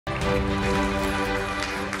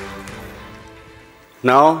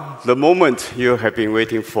Now, the moment you have been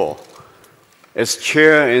waiting for. As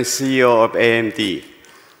Chair and CEO of AMD,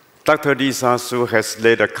 Dr. Lisa Su has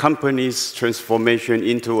led the company's transformation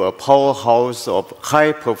into a powerhouse of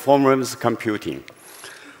high-performance computing.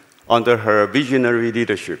 Under her visionary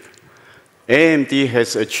leadership, AMD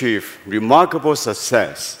has achieved remarkable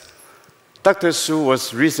success. Dr. Su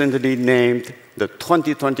was recently named the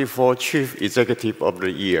 2024 Chief Executive of the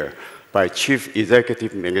Year by Chief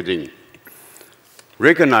Executive Magazine.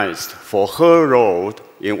 Recognized for her role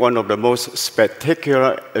in one of the most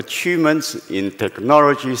spectacular achievements in the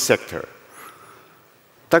technology sector,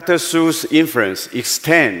 Dr. Su's influence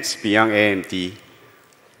extends beyond AMD.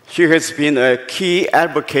 She has been a key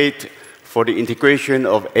advocate for the integration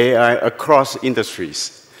of AI across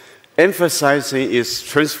industries, emphasizing its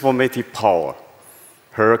transformative power.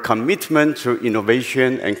 Her commitment to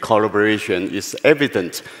innovation and collaboration is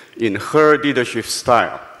evident in her leadership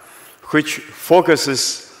style, which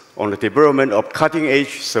focuses on the development of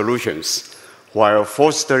cutting-edge solutions while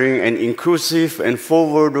fostering an inclusive and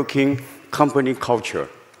forward-looking company culture.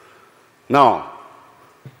 Now,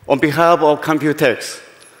 on behalf of Computex,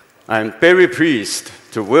 I'm very pleased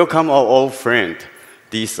to welcome our old friend,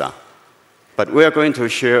 Lisa. But we are going to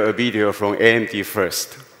share a video from AMD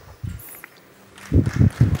first.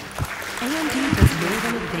 AMD does more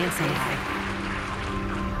than advance AI.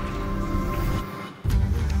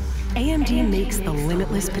 AMD makes the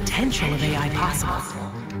limitless potential of AI possible.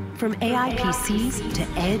 From AI PCs to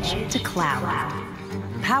edge to cloud.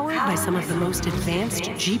 Powered by some of the most advanced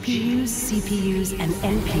GPUs, CPUs, and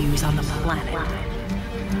NPUs on the planet.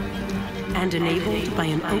 And enabled by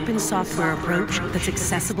an open software approach that's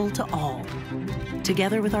accessible to all.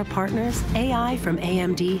 Together with our partners, AI from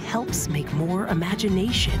AMD helps make more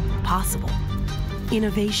imagination possible.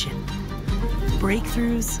 Innovation,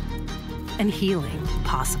 breakthroughs, and healing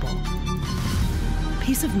possible.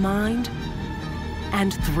 Peace of mind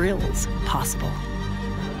and thrills possible.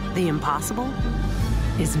 The impossible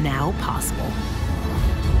is now possible.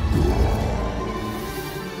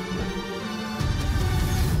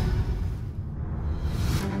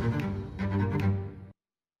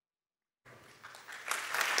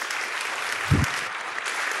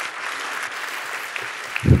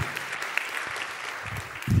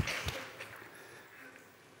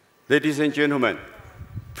 Ladies and gentlemen,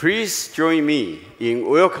 please join me in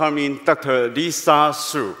welcoming Dr. Lisa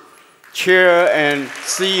Su, Chair and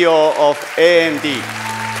CEO of AMD.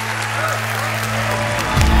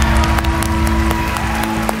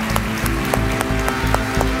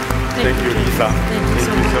 Thank you, Lisa. Thank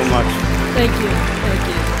you so much. Thank you. Thank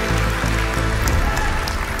you.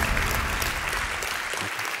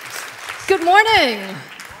 Good morning.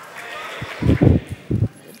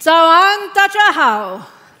 早安，大家好。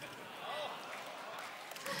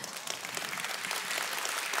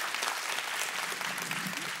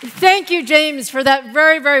Thank you, James, for that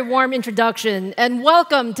very, very warm introduction, and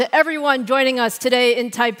welcome to everyone joining us today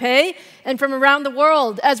in Taipei and from around the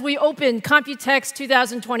world as we open Computex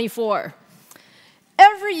 2024.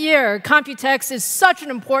 Every year, Computex is such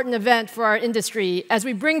an important event for our industry as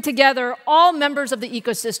we bring together all members of the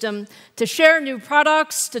ecosystem to share new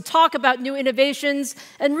products, to talk about new innovations,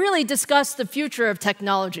 and really discuss the future of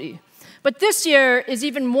technology. But this year is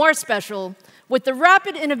even more special. With the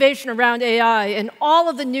rapid innovation around AI and all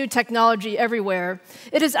of the new technology everywhere,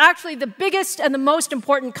 it is actually the biggest and the most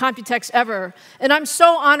important Computex ever, and I'm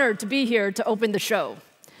so honored to be here to open the show.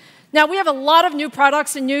 Now, we have a lot of new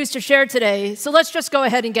products and news to share today, so let's just go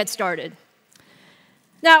ahead and get started.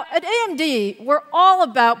 Now, at AMD, we're all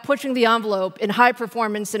about pushing the envelope in high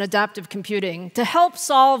performance and adaptive computing to help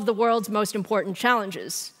solve the world's most important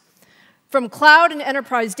challenges. From cloud and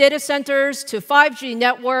enterprise data centers to 5G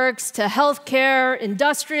networks to healthcare,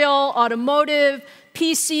 industrial, automotive,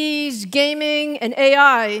 PCs, gaming, and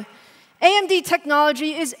AI, AMD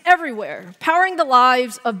technology is everywhere, powering the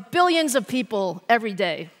lives of billions of people every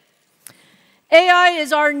day. AI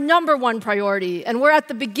is our #1 priority, and we're at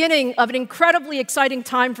the beginning of an incredibly exciting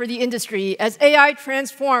time for the industry as AI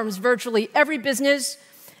transforms virtually every business,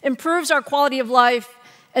 improves our quality of life,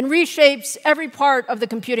 and reshapes every part of the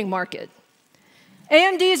computing market.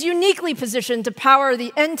 AMD is uniquely positioned to power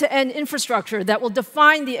the end-to-end infrastructure that will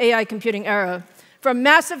define the AI computing era, from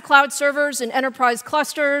massive cloud servers and enterprise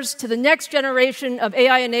clusters to the next generation of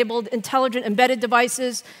AI-enabled intelligent embedded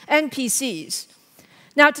devices and PCs.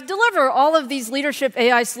 Now, to deliver all of these leadership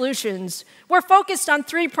AI solutions, we're focused on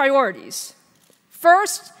 3 priorities.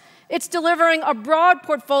 First, it's delivering a broad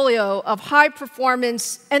portfolio of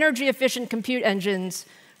high-performance, energy-efficient compute engines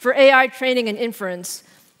for AI training and inference,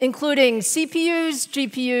 including CPUs,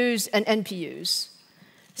 GPUs, and NPUs.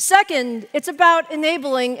 Second, it's about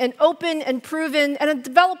enabling an open and proven and a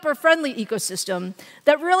developer-friendly ecosystem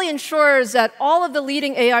that really ensures that all of the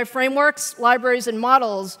leading AI frameworks, libraries, and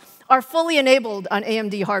models are fully enabled on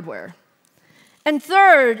AMD hardware. And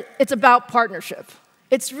third, it's about partnership.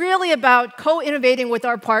 It's really about co-innovating with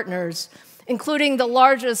our partners, including the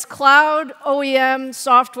largest cloud, OEM,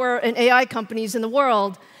 software, and AI companies in the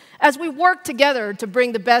world, as we work together to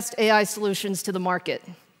bring the best AI solutions to the market.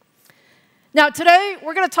 Now, today,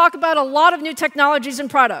 we're going to talk about a lot of new technologies and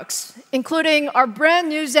products, including our brand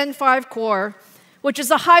new Zen 5 core, which is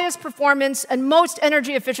the highest performance and most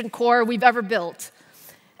energy-efficient core we've ever built,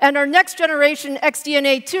 and our next-generation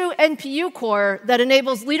XDNA 2 NPU core that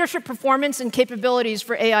enables leadership performance and capabilities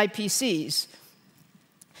for AI PCs.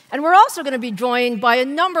 And we're also going to be joined by a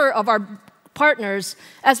number of our partners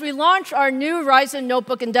as we launch our new Ryzen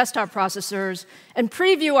notebook and desktop processors and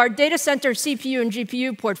preview our data center CPU and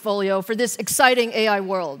GPU portfolio for this exciting AI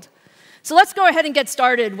world. So let's go ahead and get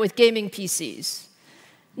started with gaming PCs.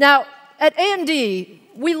 Now, at AMD,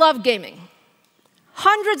 we love gaming.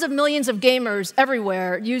 Hundreds of millions of gamers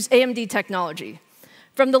everywhere use AMD technology.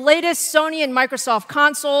 From the latest Sony and Microsoft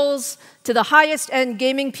consoles, to the highest-end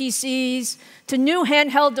gaming PCs, to new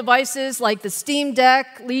handheld devices like the Steam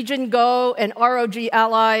Deck, Legion Go, and ROG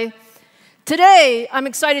Ally. Today, I'm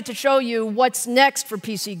excited to show you what's next for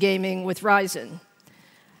PC gaming with Ryzen.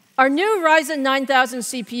 Our new Ryzen 9000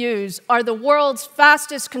 CPUs are the world's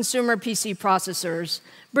fastest consumer PC processors,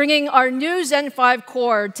 bringing our new Zen 5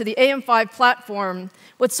 core to the AM5 platform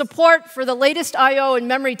with support for the latest I/O and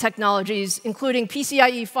memory technologies, including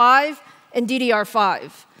PCIe 5 and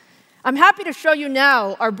DDR5. I'm happy to show you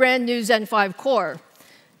now our brand new Zen 5 core.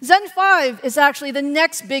 Zen 5 is actually the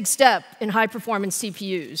next big step in high-performance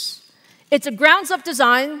CPUs. It's a grounds-up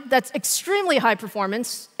design that's extremely high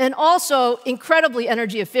performance and also incredibly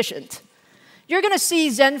energy efficient. You're going to see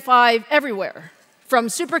Zen 5 everywhere, from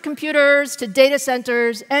supercomputers to data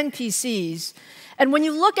centers and PCs. And when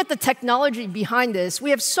you look at the technology behind this,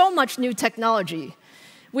 we have so much new technology.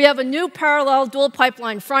 We have a new parallel dual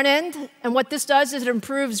pipeline front end, and what this does is it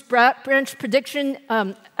improves branch prediction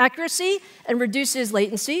accuracy and reduces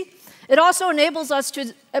latency. It also enables us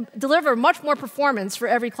to deliver much more performance for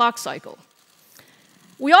every clock cycle.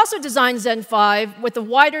 We also designed Zen 5 with a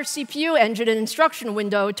wider CPU engine and instruction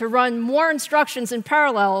window to run more instructions in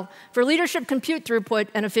parallel for leadership compute throughput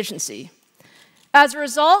and efficiency. As a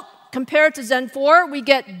result, compared to Zen 4, we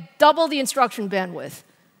get double the instruction bandwidth,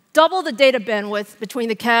 double the data bandwidth between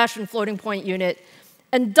the cache and floating point unit,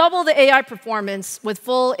 and double the AI performance with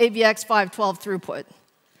full AVX 512 throughput.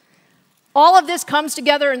 All of this comes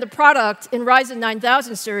together in the product in Ryzen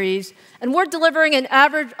 9000 series, and we're delivering an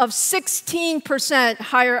average of 16%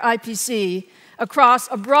 higher IPC across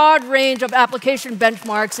a broad range of application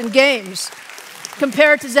benchmarks in games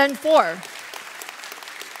compared to Zen 4.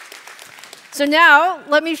 So now,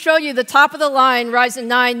 let me show you the top-of-the-line Ryzen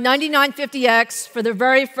 9 9950X for the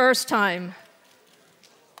very first time.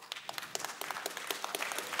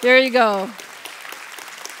 There you go.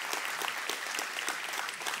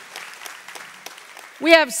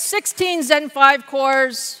 We have 16 Zen 5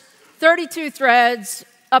 cores, 32 threads,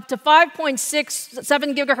 up to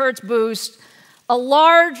 5.67 gigahertz boost, a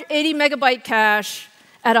large 80 megabyte cache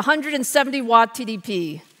at 170 watt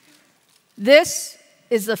TDP. This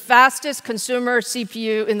is the fastest consumer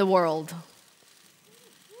CPU in the world.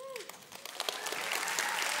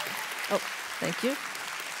 Oh, thank you.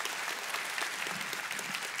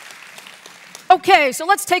 Okay, so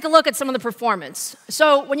let's take a look at some of the performance.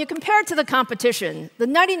 So when you compare it to the competition, the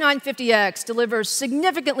 9950X delivers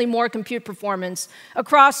significantly more compute performance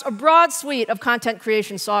across a broad suite of content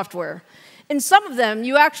creation software. In some of them,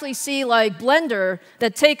 you actually see, like Blender,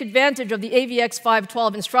 that take advantage of the AVX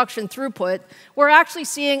 512 instruction throughput. We're actually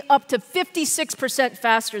seeing up to 56%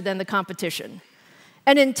 faster than the competition.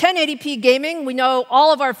 And in 1080p gaming, we know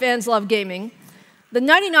all of our fans love gaming. The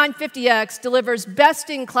 9950X delivers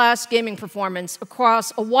best-in-class gaming performance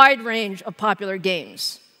across a wide range of popular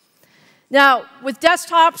games. Now, with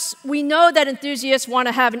desktops, we know that enthusiasts want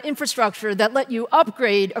to have an infrastructure that let you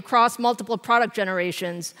upgrade across multiple product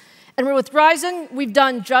generations. And with Ryzen, we've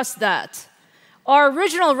done just that. Our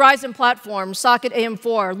original Ryzen platform, Socket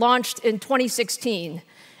AM4, launched in 2016.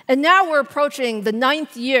 And now we're approaching the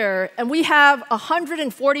 9th year, and we have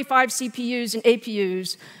 145 CPUs and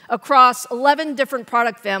APUs across 11 different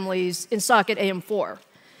product families in Socket AM4.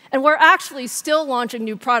 And we're actually still launching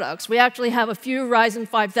new products. We actually have a few Ryzen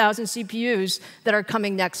 5000 CPUs that are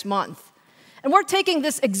coming next month. And we're taking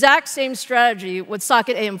this exact same strategy with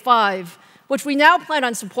Socket AM5, which we now plan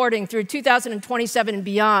on supporting through 2027 and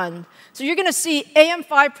beyond. So you're going to see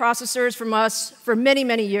AM5 processors from us for many,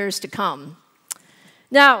 many years to come.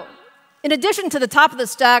 Now, in addition to the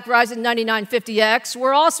top-of-the-stack Ryzen 9950X,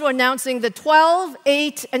 we're also announcing the 12,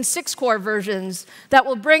 8, and 6-core versions that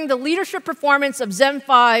will bring the leadership performance of Zen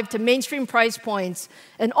 5 to mainstream price points,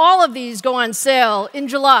 and all of these go on sale in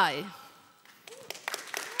July.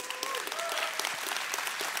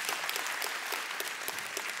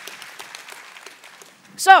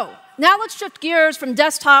 So, now let's shift gears from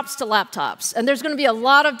desktops to laptops, and there's going to be a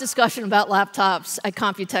lot of discussion about laptops at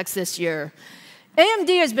Computex this year.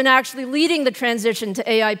 AMD has been actually leading the transition to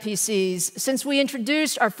AI PCs since we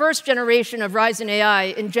introduced our first generation of Ryzen AI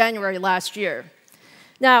in January last year.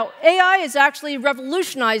 Now, AI is actually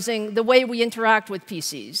revolutionizing the way we interact with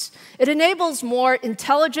PCs. It enables more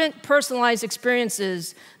intelligent, personalized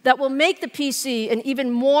experiences that will make the PC an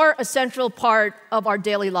even more essential part of our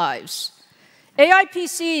daily lives. AI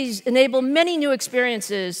PCs enable many new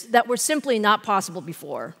experiences that were simply not possible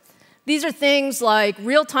before. These are things like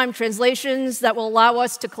real-time translations that will allow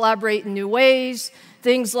us to collaborate in new ways,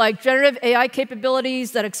 things like generative AI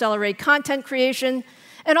capabilities that accelerate content creation,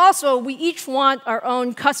 and also we each want our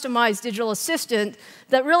own customized digital assistant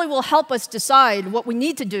that really will help us decide what we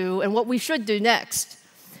need to do and what we should do next.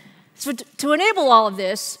 So to enable all of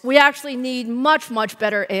this, we actually need much, much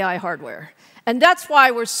better AI hardware. And that's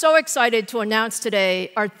why we're so excited to announce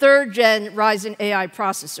today our 3rd-gen Ryzen AI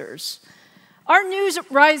processors. Our new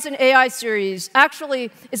Ryzen AI series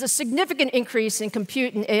actually is a significant increase in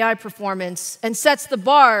compute and AI performance and sets the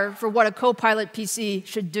bar for what a Copilot PC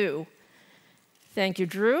should do. Thank you,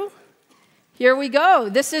 Drew. Here we go.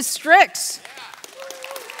 This is Strix.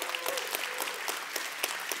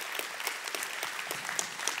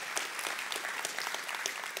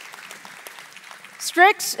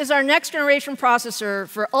 Strix is our next-generation processor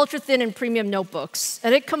for ultra-thin and premium notebooks,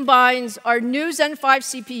 and it combines our new Zen 5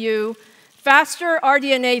 CPU, faster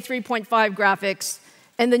RDNA 3.5 graphics,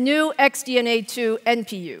 and the new XDNA 2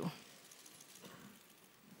 NPU.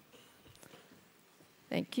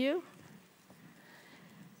 Thank you.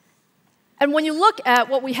 And when you look at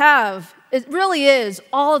what we have, it really is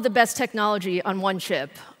all of the best technology on one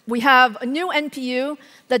chip. We have a new NPU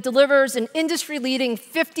that delivers an industry-leading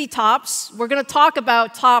 50 TOPS. We're going to talk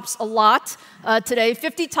about TOPS a lot today,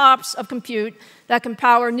 50 TOPS of compute that can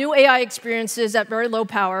power new AI experiences at very low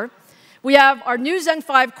power. We have our new Zen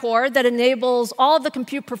 5 core that enables all of the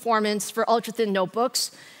compute performance for ultra-thin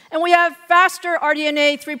notebooks. And we have faster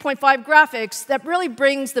RDNA 3.5 graphics that really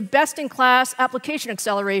brings the best-in-class application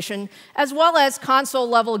acceleration as well as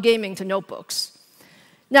console-level gaming to notebooks.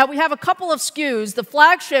 Now, we have a couple of SKUs. The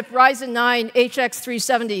flagship Ryzen 9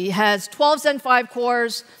 HX370 has 12 Zen 5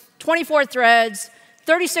 cores, 24 threads,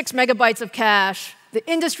 36 megabytes of cache, the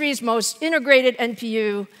industry's most integrated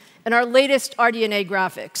NPU, and our latest RDNA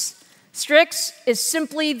graphics. Strix is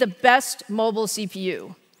simply the best mobile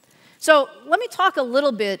CPU. So let me talk a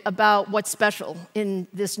little bit about what's special in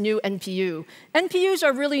this new NPU. NPUs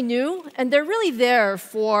are really new, and they're really there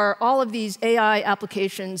for all of these AI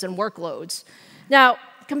applications and workloads. Now,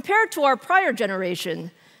 compared to our prior generation,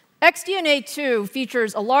 XDNA 2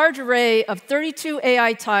 features a large array of 32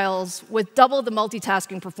 AI tiles with double the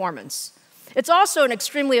multitasking performance. It's also an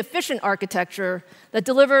extremely efficient architecture that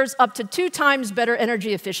delivers up to 2 times better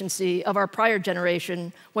energy efficiency of our prior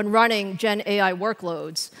generation when running Gen AI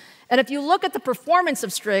workloads. And if you look at the performance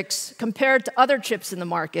of Strix compared to other chips in the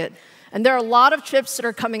market, and there are a lot of chips that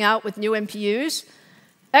are coming out with new NPUs,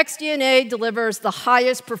 XDNA delivers the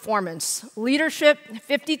highest performance, leadership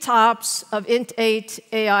 50 TOPS of Int 8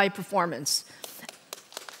 AI performance.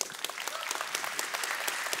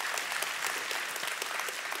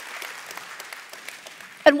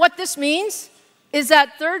 And what this means is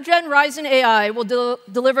that 3rd-gen Ryzen AI will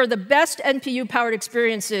deliver the best NPU-powered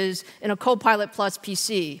experiences in a Copilot Plus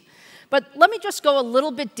PC. But let me just go a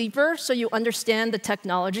little bit deeper so you understand the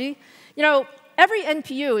technology. You know, every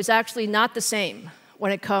NPU is actually not the same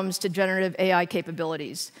when it comes to generative AI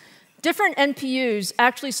capabilities. Different NPUs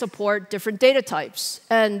actually support different data types,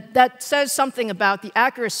 and that says something about the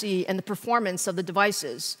accuracy and the performance of the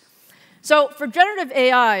devices. So for generative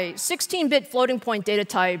AI, 16-bit floating-point data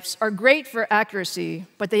types are great for accuracy,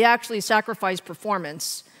 but they actually sacrifice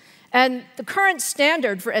performance. And the current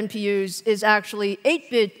standard for NPUs is actually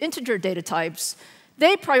 8-bit integer data types.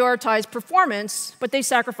 They prioritize performance, but they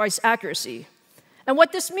sacrifice accuracy. And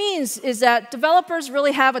what this means is that developers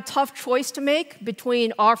really have a tough choice to make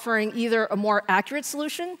between offering either a more accurate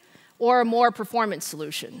solution or a more performant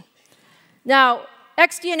solution. Now,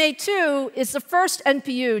 XDNA 2 is the first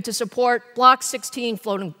NPU to support block 16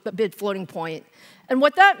 bit floating point. And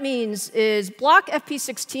what that means is block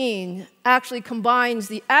FP16 actually combines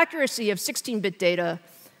the accuracy of 16-bit data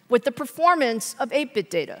with the performance of 8-bit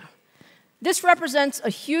data. This represents a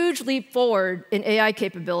huge leap forward in AI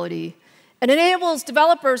capability and enables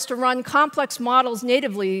developers to run complex models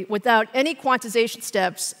natively without any quantization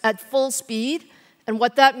steps at full speed. And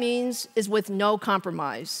what that means is with no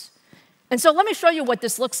compromise. And so let me show you what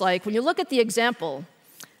this looks like. When you look at the example,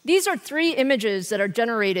 these are 3 images that are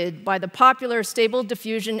generated by the popular Stable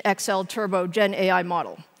Diffusion XL Turbo Gen AI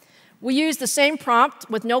model. We use the same prompt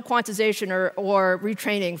with no quantization or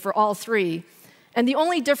retraining for all 3. And the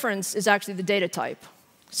only difference is actually the data type.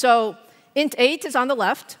 So int 8 is on the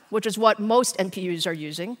left, which is what most NPUs are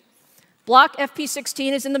using. Block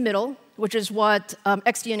FP16 is in the middle, which is what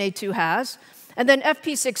XDNA2 has. And then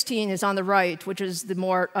FP16 is on the right, which is the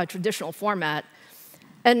more traditional format.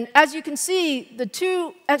 And as you can see, the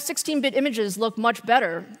 2 16-bit images look much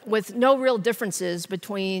better with no real differences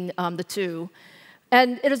between the 2.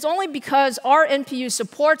 And it is only because our NPU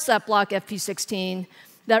supports that block FP16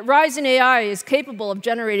 that Ryzen AI is capable of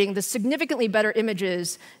generating the significantly better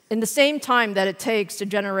images in the same time that it takes to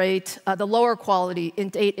generate the lower quality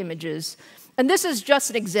int 8 images. And this is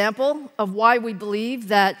just an example of why we believe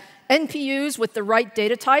that NPUs with the right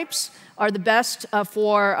data types are the best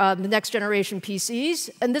for the next generation PCs.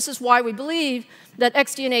 And this is why we believe that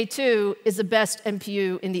XDNA2 is the best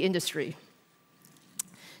NPU in the industry.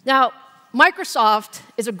 Now, Microsoft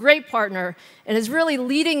is a great partner and is really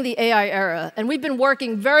leading the AI era. And we've been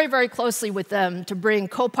working very, very closely with them to bring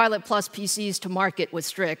Copilot+ PCs to market with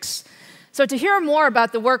Strix. So to hear more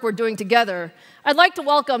about the work we're doing together, I'd like to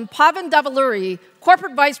welcome Pavan Davuluri,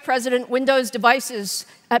 Corporate Vice President, Windows Devices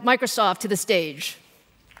at Microsoft, to the stage.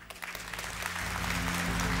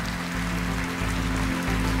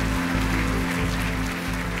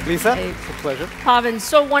 Lisa, Hey. it's a pleasure. Pavan,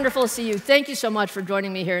 so wonderful to see you. Thank you so much for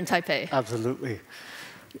joining me here in Taipei. Absolutely.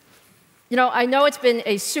 You know, I know it's been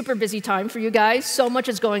a super busy time for you guys. So much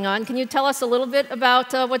is going on. Can you tell us a little bit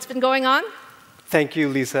about what's been going on? Thank you,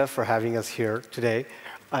 Lisa, for having us here today.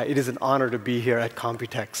 It is an honor to be here at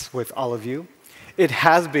Computex with all of you. It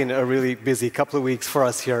has been a really busy couple of weeks for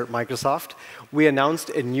us here at Microsoft. We announced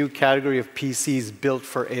a new category of PCs built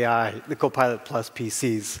for AI, the Copilot+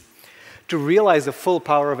 PCs. To realize the full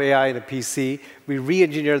power of AI in a PC, we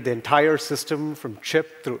re-engineered the entire system from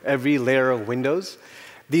chip through every layer of Windows.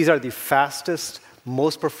 These are the fastest,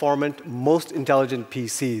 most performant, most intelligent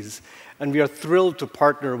PCs. And we are thrilled to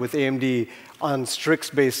partner with AMD on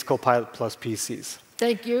Strix-based Copilot+ PCs.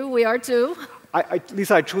 Thank you. We are too.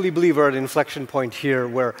 Lisa, I truly believe we're at an inflection point here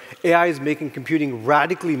where AI is making computing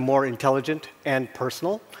radically more intelligent and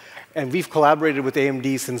personal. And we've collaborated with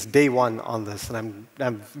AMD since day one on this, and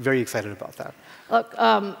I'm very excited about that. Look,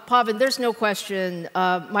 Pavan, there's no question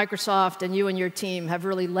Microsoft and you and your team have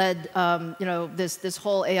really led this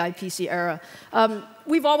whole AI PC era.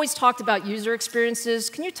 We've always talked about user experiences.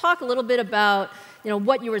 Can you talk a little bit about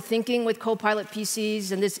what you were thinking with Copilot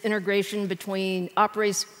PCs and this integration between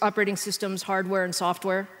operating systems, hardware, and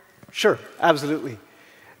software? Sure, absolutely.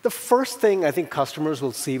 The first thing I think customers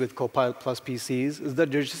will see with Copilot+ PCs is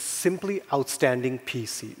that they're just simply outstanding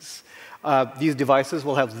PCs. These devices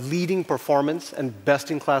will have leading performance and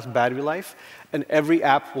best-in-class battery life, and every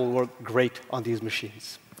app will work great on these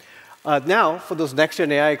machines. Now, for those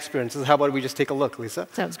next-gen AI experiences, how about we just take a look, Lisa?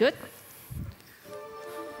 Sounds good.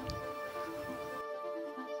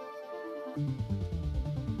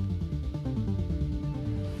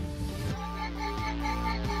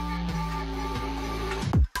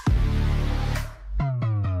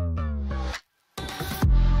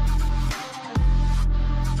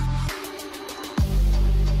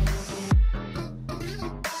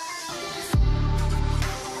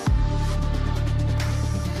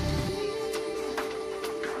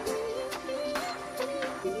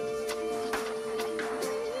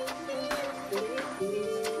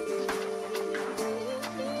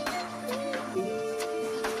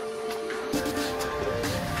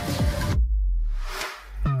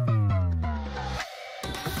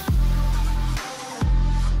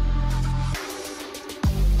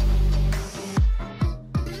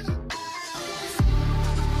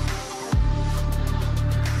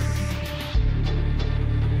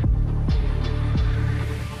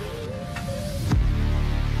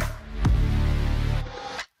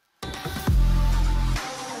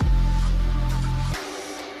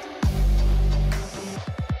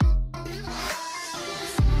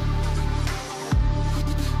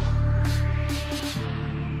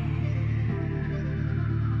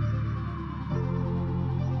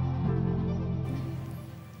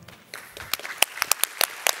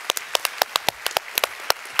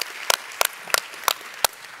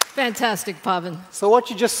 Fantastic, Pavan. So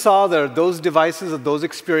what you just saw there, those devices or those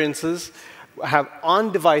experiences have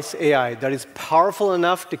on-device AI that is powerful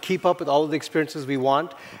enough to keep up with all of the experiences we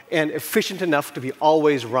want and efficient enough to be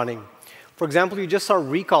always running. For example, you just saw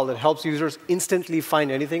Recall that helps users instantly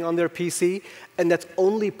find anything on their PC, and that's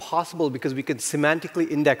only possible because we can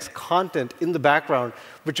semantically index content in the background,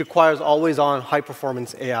 which requires always-on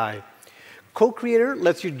high-performance AI. Co-Creator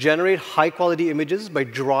lets you generate high-quality images by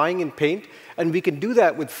drawing in Paint, and we can do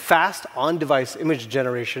that with fast on-device image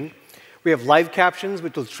generation. We have live captions,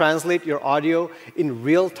 which will translate your audio in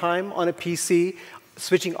real time on a PC,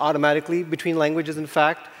 switching automatically between languages, in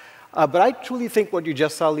fact. But I truly think what you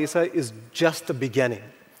just saw, Lisa, is just the beginning.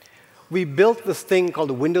 We built this thing called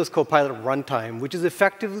the Windows Copilot Runtime, which is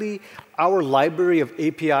effectively our library of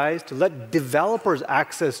APIs to let developers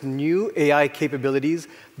access new AI capabilities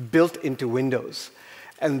built into Windows.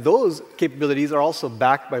 And those capabilities are also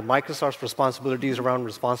backed by Microsoft's responsibilities around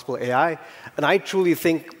responsible AI. And I truly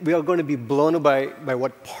think we are going to be blown away by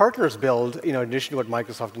what partners build, in addition to what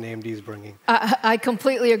Microsoft and AMD is bringing. I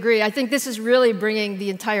completely agree. I think this is really bringing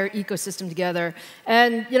the entire ecosystem together.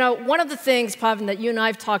 And one of the things, Pavan, that you and I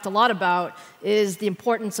have talked a lot about is the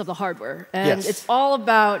importance of the hardware. And yes. It's all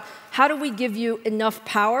about how do we give you enough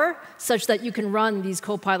power such that you can run these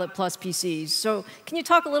Copilot Plus PCs. So can you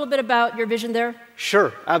talk a little bit about your vision there?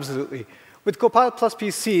 Sure, absolutely. With Copilot Plus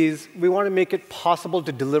PCs, we want to make it possible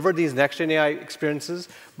to deliver these next-gen AI experiences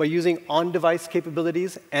by using on-device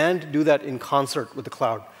capabilities and do that in concert with the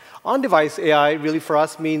cloud. On-device AI really for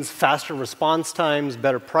us means faster response times,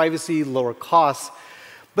 better privacy, lower costs.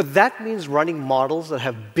 But that means running models that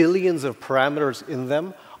have billions of parameters in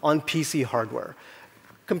them on PC hardware.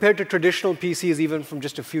 Compared to traditional PCs, even from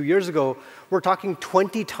just a few years ago, we're talking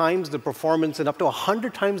 20 times the performance and up to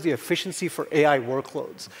 100 times the efficiency for AI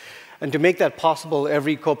workloads. And to make that possible,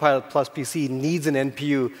 every Copilot Plus PC needs an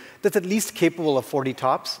NPU that's at least capable of 40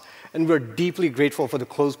 TOPS. And we're deeply grateful for the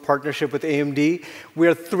close partnership with AMD. We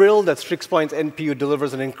are thrilled that StrixPoint's NPU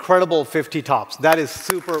delivers an incredible 50 TOPS. That is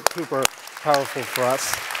super, super powerful for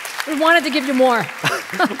us. We wanted to give you more.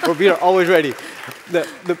 We are always ready.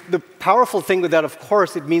 The powerful thing with that, of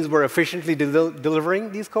course, it means we're efficiently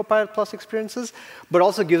delivering these Copilot Plus experiences, but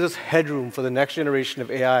also gives us headroom for the next generation of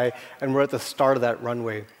AI, and we're at the start of that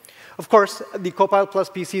runway. Of course, the Copilot Plus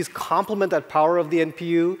PCs complement that power of the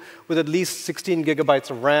NPU with at least 16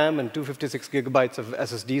 gigabytes of RAM and 256 gigabytes of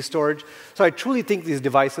SSD storage. So I truly think these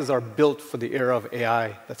devices are built for the era of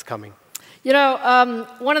AI that's coming.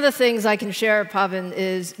 One of the things I can share, Pavan,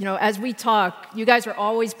 is, as we talk, you guys are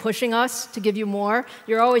always pushing us to give you more.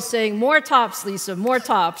 You're always saying, more TOPS, Lisa, more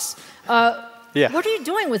TOPS. Yeah. What are you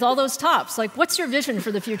doing with all those TOPS? Like, what's your vision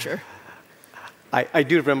for the future? I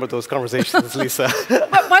do remember those conversations, Lisa.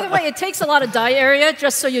 By the way, it takes a lot of die area,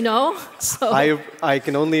 just so you know. So. I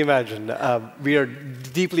can only imagine. We are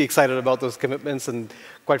deeply excited about those commitments and,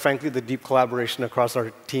 quite frankly, the deep collaboration across our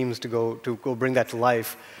teams to go bring that to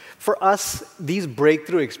life. For us, these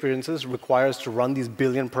breakthrough experiences require us to run these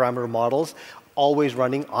billion parameter models always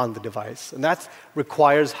running on the device. And that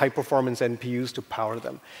requires high-performance NPUs to power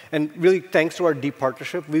them. And really, thanks to our deep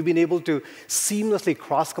partnership, we've been able to seamlessly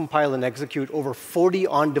cross-compile and execute over 40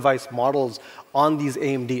 on-device models on these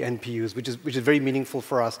AMD NPUs, which is very meaningful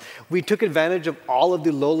for us. We took advantage of all of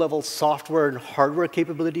the low-level software and hardware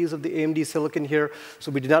capabilities of the AMD silicon here,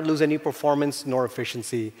 so we did not lose any performance nor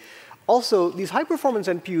efficiency. Also, these high-performance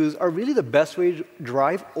NPUs are really the best way to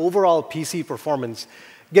drive overall PC performance.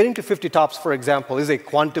 Getting to 50 TOPS, for example, is a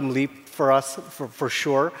quantum leap for us, for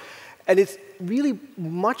sure. And it's really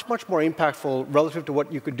much, much more impactful relative to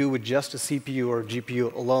what you could do with just a CPU or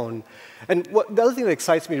GPU alone. And the other thing that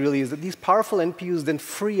excites me really is that these powerful NPUs then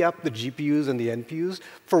free up the GPUs and the NPUs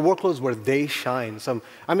for workloads where they shine. So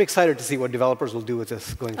I'm excited to see what developers will do with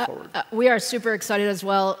this going forward. We are super excited as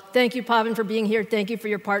well. Thank you, Pavan, for being here. Thank you for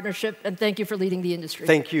your partnership. And thank you for leading the industry.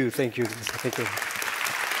 Thank you. Thank you. Thank you.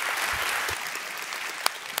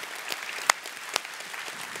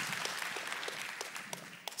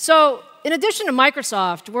 So, in addition to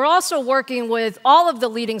Microsoft, we're also working with all of the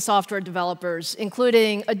leading software developers,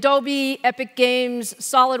 including Adobe, Epic Games,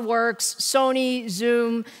 SolidWorks, Sony,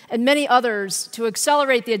 Zoom, and many others to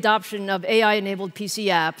accelerate the adoption of AI-enabled PC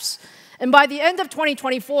apps. And by the end of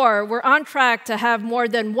 2024, we're on track to have more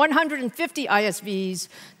than 150 ISVs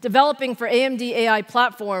developing for AMD AI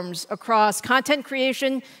platforms across content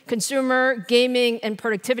creation, consumer, gaming, and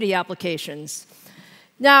productivity applications.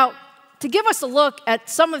 Now, to give us a look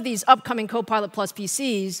at some of these upcoming Copilot Plus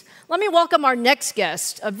PCs, let me welcome our next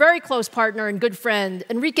guest, a very close partner and good friend,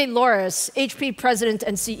 Enrique Lores, HP President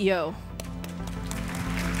and CEO.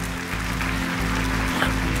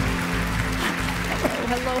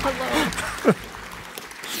 Hello, hello,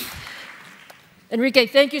 Enrique,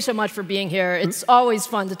 thank you so much for being here. It's always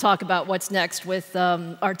fun to talk about what's next with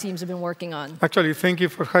our teams have been working on. Actually, thank you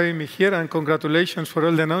for having me here, and congratulations for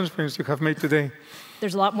all the announcements you have made today.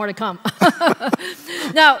 There's a lot more to come.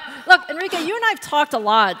 Now, look, Enrique, you and I have talked a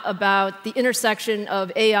lot about the intersection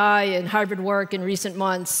of AI and hybrid work in recent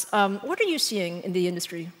months. What are you seeing in the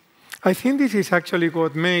industry? I think this is actually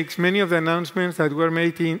what makes many of the announcements that we're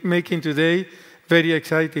making today very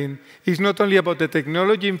exciting. It's not only about the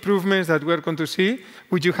technology improvements that we're going to see,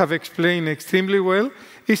 which you have explained extremely well.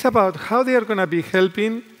 It's about how they are going to be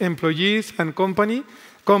helping employees and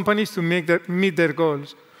companies to meet their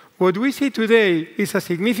goals. What we see today is a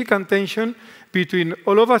significant tension between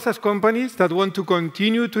all of us as companies that want to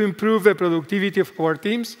continue to improve the productivity of our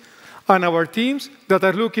teams and our teams that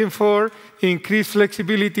are looking for increased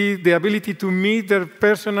flexibility, the ability to meet their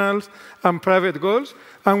personal and private goals.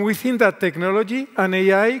 And we think that technology and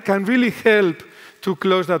AI can really help to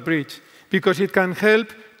close that bridge because it can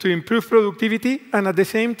help to improve productivity and at the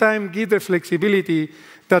same time give the flexibility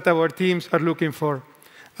that our teams are looking for.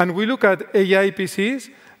 And we look at AI PCs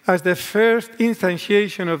as the first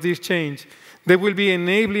instantiation of this change. They will be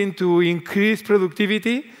enabling to increase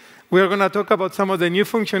productivity. We are going to talk about some of the new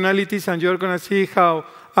functionalities, and you're going to see how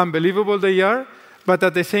unbelievable they are, but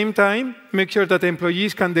at the same time, make sure that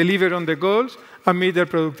employees can deliver on the goals and meet their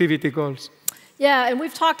productivity goals. Yeah, and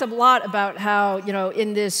we've talked a lot about how,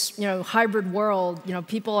 in this, hybrid world,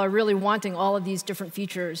 people are really wanting all of these different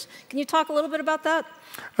features. Can you talk a little bit about that?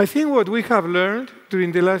 I think what we have learned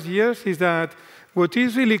during the last years is that what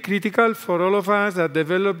is really critical for all of us that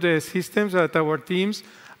develop the systems that our teams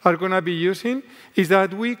are going to be using is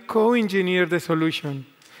that we co-engineer the solution.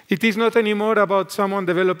 It is not anymore about someone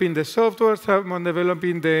developing the software, someone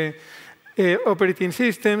developing the operating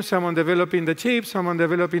system, someone developing the chips, someone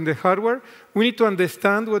developing the hardware. We need to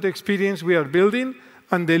understand what experience we are building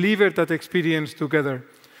and deliver that experience together.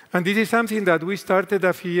 And this is something that we started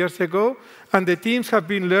a few years ago, and the teams have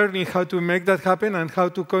been learning how to make that happen and how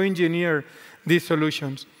to co-engineer these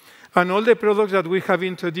solutions. And all the products that we have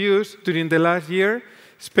introduced during the last year,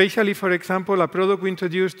 especially, for example, a product we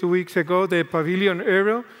introduced 2 weeks ago, the Pavilion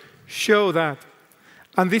Aero, show that.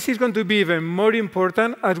 And this is going to be even more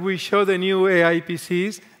important as we show the new AI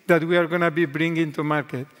PCs that we are going to be bringing to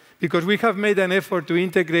market, because we have made an effort to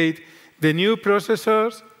integrate the new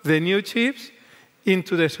processors, the new chips,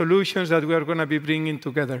 into the solutions that we are going to be bringing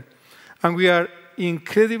together. And we are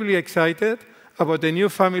incredibly excited about the new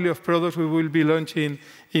family of products we will be launching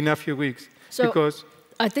in a few weeks. So because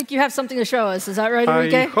I think you have something to show us. Is that right,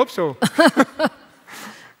 Enrique? I hope so.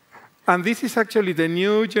 And this is actually the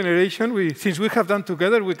new generation. Since we have done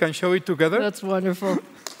together, we can show it together. That's wonderful.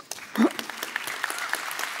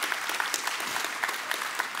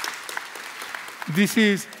 This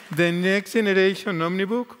is the next generation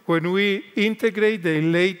Omnibook when we integrate the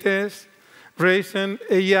latest Ryzen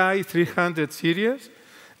AI 300 series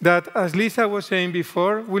that, as Lisa was saying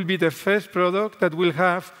before, will be the first product that will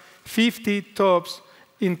have 50 TOPS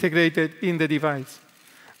integrated in the device.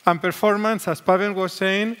 And performance, as Pavel was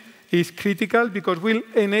saying, is critical because it will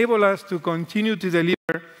enable us to continue to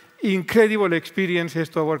deliver incredible experiences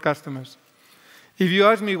to our customers. If you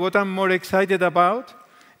ask me what I'm more excited about,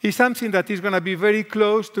 it's something that is going to be very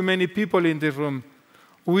close to many people in this room.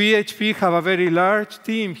 We, HP, have a very large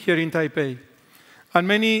team here in Taipei. And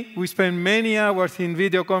we spend many hours in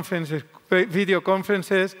video conferences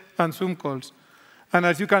and Zoom calls. And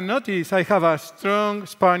as you can notice, I have a strong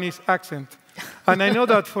Spanish accent. And I know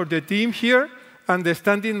that for the team here,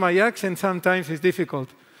 understanding my accent sometimes is difficult.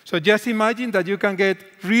 So just imagine that you can get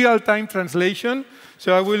real-time translation.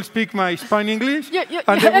 So I will speak my Spanish-English,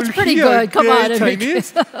 and that's pretty good. Come on,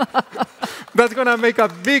 Chinese. That's going to make a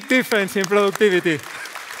big difference in productivity.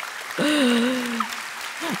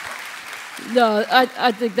 No,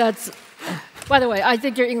 I think that's... By the way, I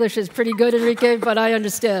think your English is pretty good, Enrique, but I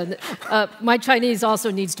understand. My Chinese also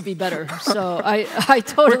needs to be better, so I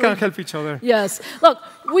totally... We can help each other. Yes. Look,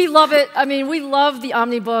 we love it. I mean, we love the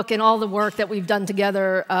Omnibook and all the work that we've done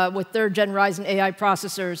together with third-gen Ryzen AI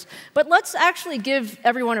processors. But let's actually give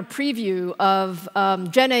everyone a preview of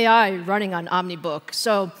Gen AI running on Omnibook.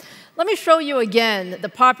 So let me show you again the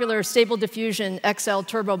popular Stable Diffusion XL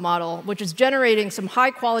Turbo model, which is generating some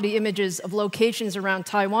high-quality images of locations around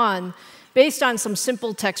Taiwan based on some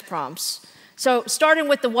simple text prompts. So starting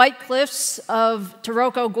with the white cliffs of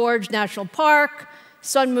Taroko Gorge National Park,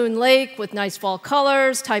 Sun Moon Lake with nice fall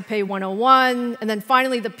colors, Taipei 101, and then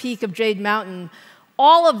finally the peak of Jade Mountain.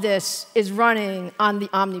 All of this is running on the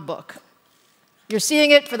Omnibook. You're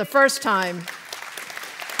seeing it for the first time.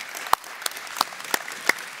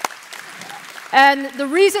 And the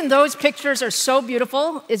reason those pictures are so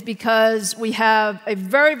beautiful is because we have a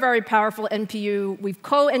very, very powerful NPU. We've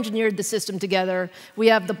co-engineered the system together. We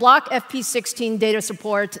have the block FP16 data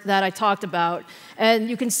support that I talked about. And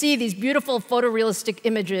you can see these beautiful photorealistic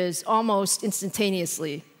images almost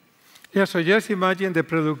instantaneously. Yeah, so just imagine the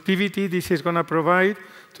productivity this is going to provide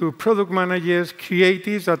to product managers,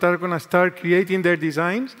 creatives that are going to start creating their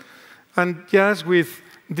designs. And just with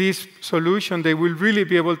this solution, they will really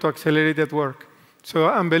be able to accelerate that work. So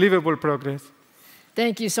unbelievable progress.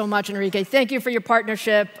 Thank you so much, Enrique. Thank you for your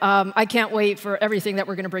partnership. I can't wait for everything that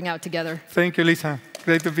we're going to bring out together. Thank you, Lisa.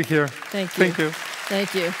 Great to be here. Thank you. Thank you.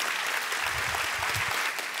 Thank you.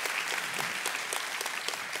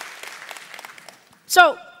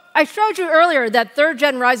 So I showed you earlier that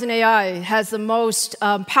third-gen Ryzen AI has the most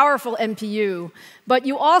powerful NPU, but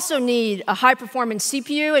you also need a high-performance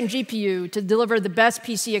CPU and GPU to deliver the best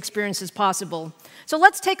PC experiences possible. So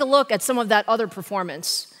let's take a look at some of that other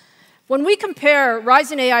performance. When we compare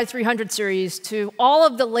Ryzen AI 300 series to all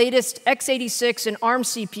of the latest x86 and ARM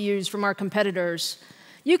CPUs from our competitors,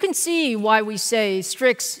 you can see why we say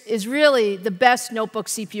Strix is really the best notebook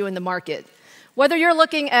CPU in the market. Whether you're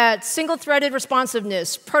looking at single-threaded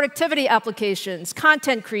responsiveness, productivity applications,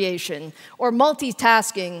 content creation, or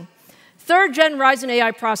multitasking, third-gen Ryzen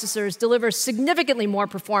AI processors deliver significantly more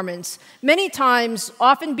performance, many times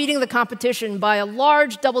often beating the competition by a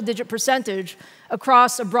large double-digit percentage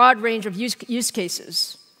across a broad range of use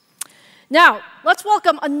cases. Now, let's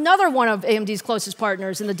welcome another one of AMD's closest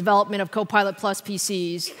partners in the development of Copilot+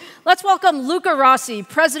 PCs. Let's welcome Luca Rossi,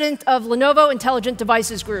 president of Lenovo Intelligent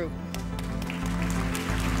Devices Group.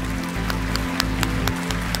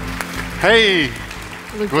 Hey,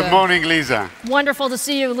 Luca. Good morning, Lisa. Wonderful to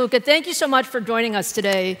see you, Luca. Thank you so much for joining us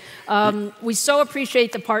today. We so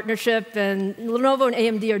appreciate the partnership, and Lenovo and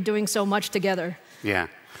AMD are doing so much together. Yeah.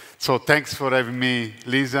 So thanks for having me,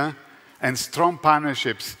 Lisa. And strong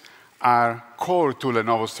partnerships are core to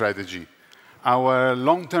Lenovo's strategy. Our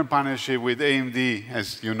long-term partnership with AMD,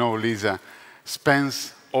 as you know, Lisa,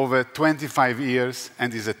 spans over 25 years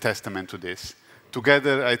and is a testament to this.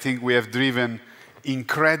 Together, I think we have driven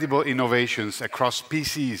incredible innovations across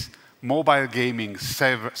PCs, mobile gaming,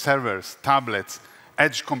 servers, tablets,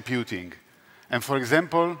 edge computing. And for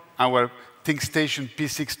example, our ThinkStation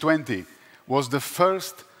P620 was the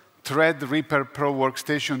first Threadripper Pro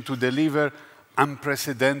workstation to deliver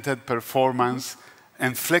unprecedented performance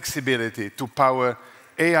and flexibility to power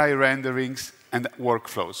AI renderings and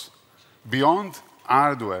workflows. Beyond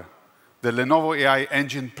hardware, the Lenovo AI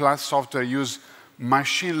Engine Plus software uses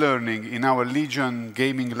machine learning in our Legion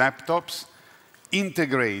gaming laptops,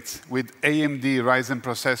 integrates with AMD Ryzen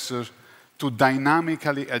processors to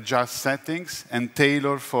dynamically adjust settings and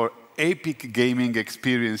tailor for epic gaming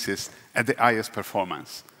experiences at the highest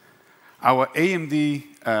performance. Our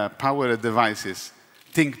AMD-powered devices,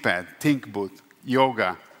 ThinkPad, ThinkBoot,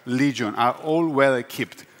 Yoga, Legion, are all well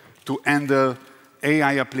equipped to handle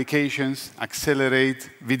AI applications, accelerate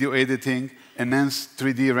video editing, enhance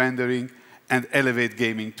 3D rendering, and elevate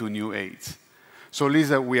gaming to new heights. So,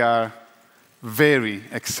 Lisa, we are very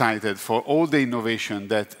excited for all the innovation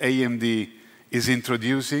that AMD is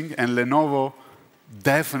introducing, and Lenovo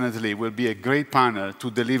definitely will be a great partner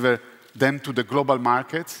to deliver them to the global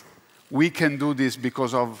markets. We can do this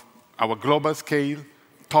because of our global scale,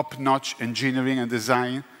 top-notch engineering and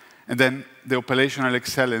design, and then the operational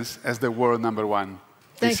excellence as the world #1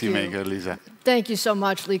 PC maker, Lisa. Thank you so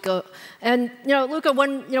much, Luca. And Luca,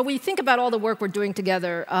 when we think about all the work we're doing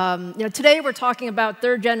together, today we're talking about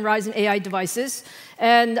third-gen Ryzen AI devices,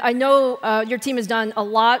 and I know your team has done a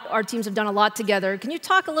lot. Our teams have done a lot together. Can you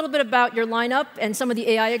talk a little bit about your lineup and some of the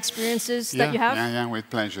AI experiences that you have? Yeah, with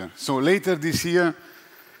pleasure. So later this year,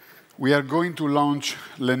 we are going to launch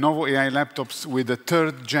Lenovo AI laptops with the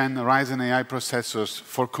third-gen Ryzen AI processors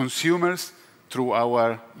for consumers through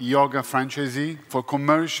our Yoga franchisee, for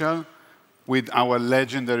commercial with our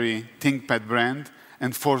legendary ThinkPad brand,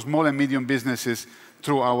 and for small and medium businesses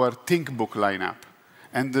through our ThinkBook lineup.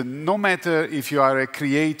 And no matter if you are a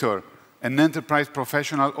creator, an enterprise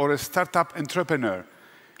professional, or a startup entrepreneur,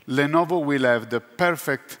 Lenovo will have the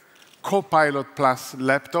perfect Copilot Plus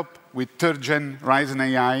laptop with third-gen Ryzen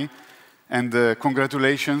AI, and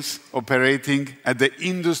congratulations, operating at the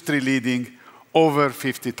industry-leading over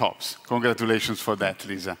 50 TOPS. Congratulations for that,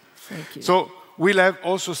 Lisa. Thank you. So we'll have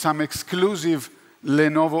also some exclusive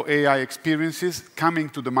Lenovo AI experiences coming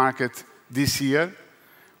to the market this year.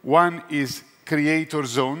 One is Creator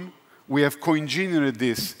Zone. We have co-engineered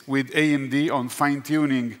this with AMD on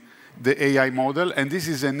fine-tuning the AI model, and this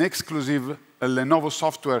is an exclusive Lenovo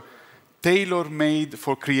software tailor-made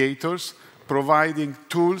for creators providing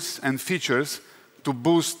tools and features to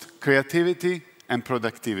boost creativity and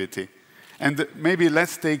productivity. And maybe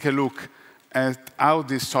let's take a look at how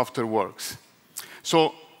this software works.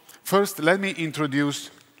 So first, let me introduce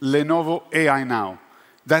Lenovo AI Now.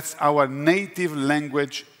 That's our native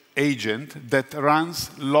language agent that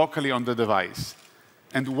runs locally on the device.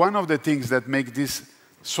 And one of the things that make this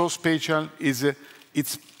so special is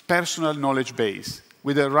its personal knowledge base.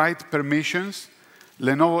 With the right permissions,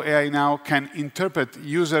 Lenovo AI Now can interpret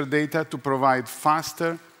user data to provide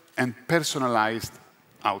faster and personalized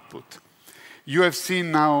output. You have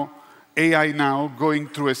seen now AI Now going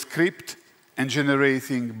through a script and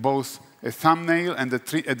generating both a thumbnail and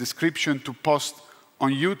a description to post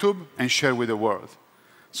on YouTube and share with the world.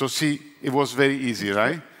 So see, it was very easy,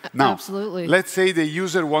 right? Now, absolutely. Let's say the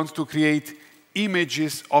user wants to create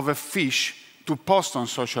images of a fish to post on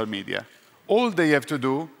social media. All they have to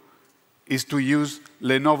do is to use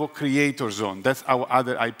Lenovo Creator Zone. That's our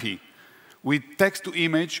other IP. With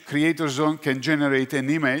text-to-image, Creator Zone can generate an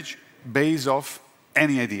image based off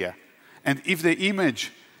any idea. And if the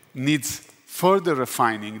image needs further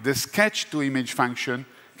refining, the sketch-to-image function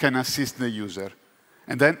can assist the user.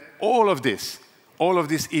 And then all of these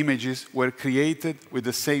images were created with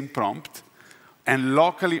the same prompt and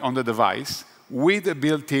locally on the device with a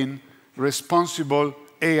built-in responsible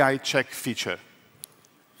AI check feature.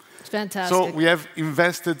 It's fantastic. So we have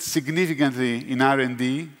invested significantly in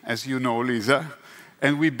R&D, as you know, Lisa,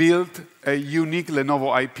 and we built a unique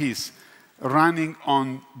Lenovo IPs running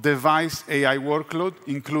on device AI workload,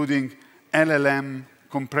 including LLM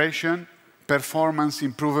compression, performance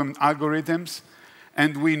improvement algorithms,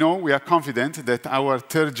 and we are confident that our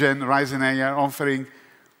third-gen Ryzen AI offering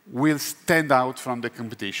will stand out from the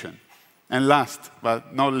competition. And last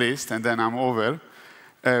but not least, and then I'm over,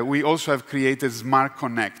 we also have created Smart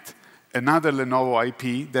Connect, another Lenovo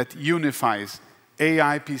IP that unifies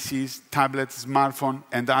AI PCs, tablets, smartphone,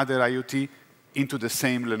 and other IoT into the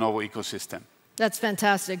same Lenovo ecosystem. That's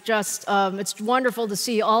fantastic. It's wonderful to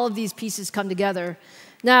see all of these pieces come together.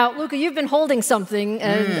 Now, Luca, you've been holding something,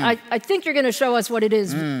 and I think you're going to show us what it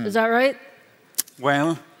is. Is that right?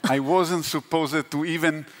 Well, I wasn't supposed to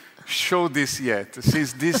even show this yet,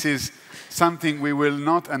 since this is something we will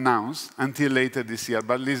not announce until later this year.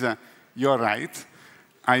 But Lisa, you're right.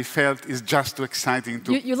 I felt it's just too exciting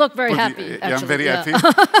to... You look very happy, actually. Yeah, I'm very happy.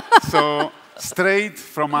 So straight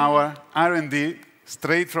from our R&D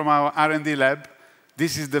lab,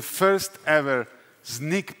 this is the first ever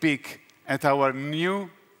sneak peek at our new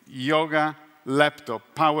Yoga laptop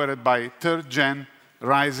powered by third-gen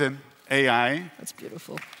Ryzen AI. That's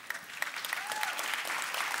beautiful.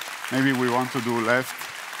 Maybe we want to do left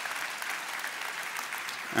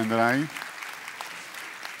and right.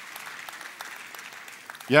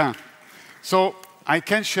 Yeah. So I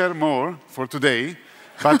can share more for today,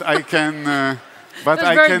 but I can.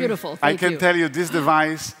 I can tell you this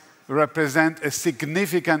device represents a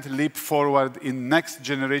significant leap forward in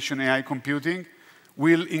next-generation AI computing.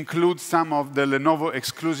 Will include some of the Lenovo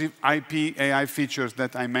exclusive IP AI features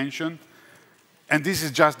that I mentioned, and this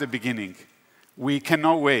is just the beginning. We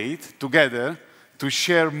cannot wait together to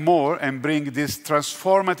share more and bring these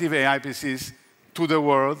transformative AI PCs to the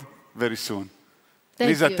world very soon.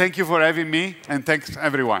 Lisa, thank you for having me, and thanks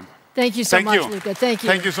everyone. Thank you so much, Luca. Thank you.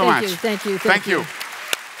 Thank you so much. Thank you. Thank you.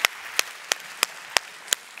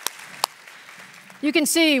 You can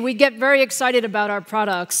see we get very excited about our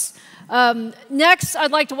products. Next,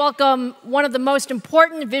 I'd like to welcome one of the most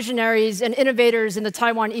important visionaries and innovators in the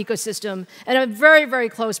Taiwan ecosystem, and a very, very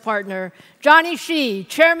close partner, Johnny Shi,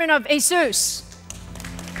 chairman of ASUS.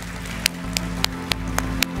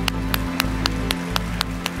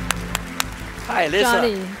 Hi, Lisa.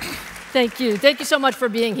 Johnny, thank you. Thank you so much for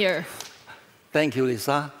being here. Thank you,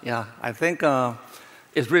 Lisa. Yeah, I think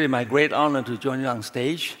it's really my great honor to join you on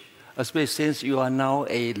stage, especially since you are now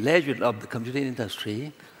a legend of the computing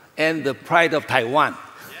industry and the pride of Taiwan.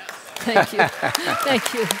 Thank you.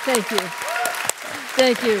 Thank you. Thank you.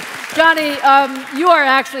 Thank you. Johnny, you are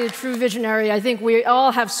actually a true visionary. I think we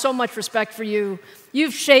all have so much respect for you.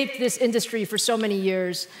 You've shaped this industry for so many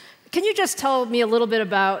years. Can you just tell me a little bit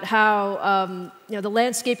about how the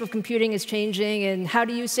landscape of computing is changing, and how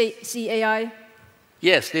do you see AI?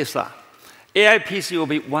 Yes, Lisa. AI PC will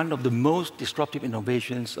be one of the most disruptive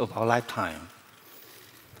innovations of our lifetime.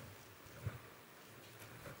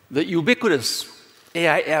 The ubiquitous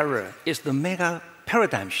AI era is the mega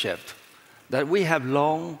paradigm shift that we have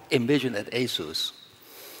long envisioned at ASUS.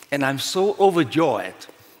 And I'm so overjoyed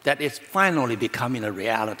that it's finally becoming a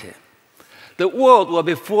reality. The world will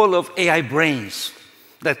be full of AI brains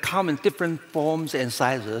that come in different forms and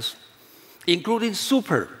sizes, including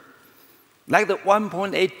super like the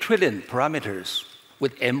 1.8 trillion parameters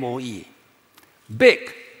with MOE.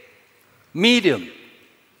 Big, medium,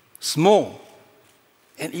 small,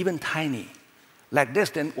 and even tiny, like less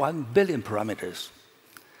than 1 billion parameters.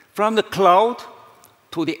 From the cloud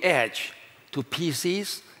to the edge to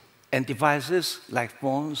PCs and devices like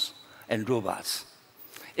phones and robots.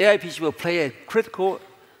 AI PC will play a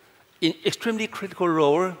extremely critical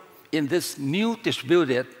role in this new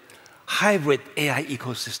distributed hybrid AI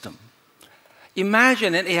ecosystem.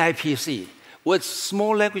 Imagine an AI PC with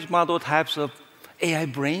small language model types of AI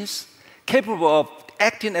brains capable of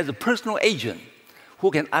acting as a personal agent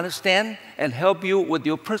who can understand and help you with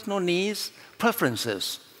your personal needs,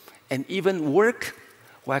 preferences, and even work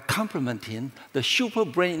while complementing the super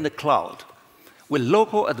brain in the cloud with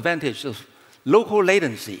local advantage of local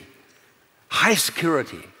latency, high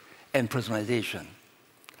security, and personalization.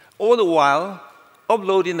 All the while,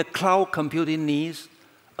 uploading the cloud computing needs,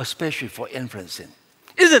 especially for inferencing.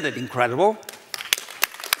 Isn't it incredible?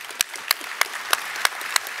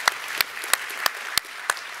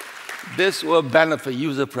 This will benefit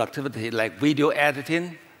user productivity like video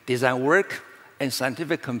editing, design work, and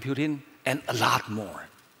scientific computing, and a lot more.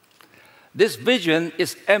 This vision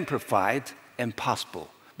is amplified and possible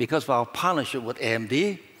because of our partnership with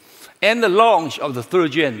AMD and the launch of the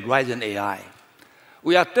third-gen Ryzen AI.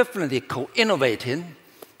 We are definitely co-innovating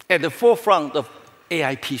at the forefront of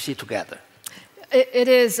AI PC together. It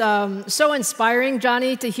is so inspiring,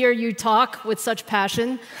 Johnny, to hear you talk with such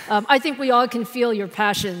passion. I think we all can feel your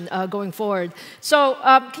passion going forward. So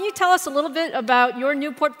can you tell us a little bit about your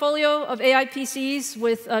new portfolio of AI PCs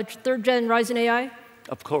with third-gen Ryzen AI?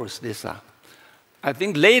 Of course, Lisa. I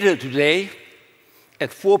think later today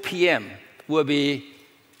at 4 p.m., we'll be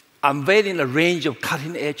unveiling a range of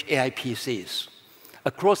cutting-edge AI PCs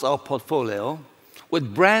across our portfolio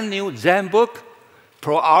with brand new ZenBook,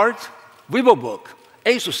 ProArt, VivoBook,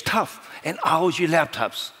 Asus TUF, and ROG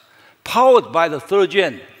laptops, powered by the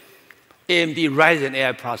third-gen AMD Ryzen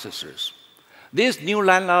AI processors. These new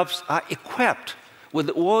lineups are equipped with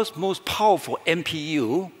the world's most powerful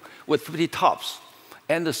NPU with 50 TOPS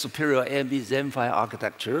and the superior AMD Zen 5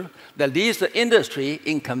 architecture that leads the industry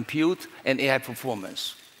in compute and AI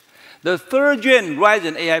performance. The third-gen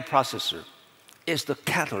Ryzen AI processor is the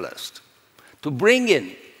catalyst to bring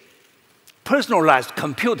in personalized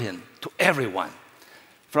computing to everyone,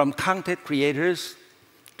 from content creators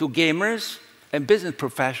to gamers and business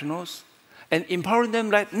professionals, and empowering them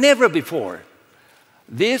like never before.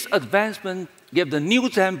 This advancement gives the new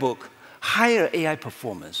ZenBook higher AI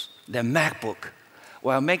performance than MacBook,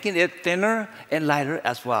 while making it thinner and lighter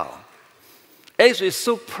as well. Asus is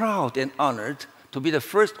so proud and honored to be the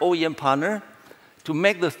first OEM partner to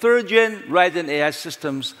make the third-gen Ryzen AI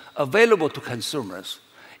systems available to consumers.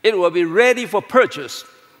 It will be ready for purchase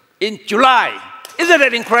in July. Isn't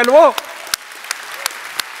that incredible?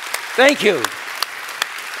 Thank you.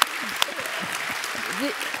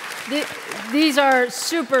 These are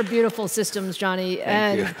super beautiful systems, Johnny.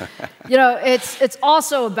 Thank you know, it's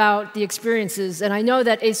also about the experiences. And I know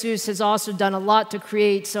that Asus has also done a lot to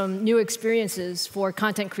create some new experiences for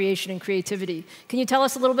content creation and creativity. Can you tell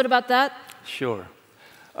us a little bit about that? Sure.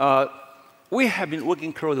 We have been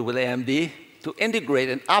working closely with AMD to integrate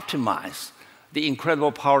and optimize the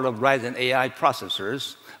incredible power of Ryzen AI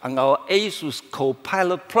processors on our Asus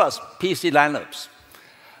Copilot Plus PC lineups.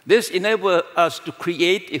 This enables us to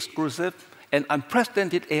create exclusive and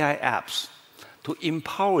unprecedented AI apps to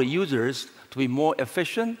empower users to be more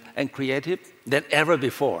efficient and creative than ever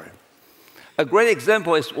before. A great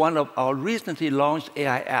example is one of our recently launched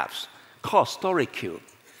AI apps called StoryCube.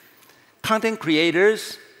 Content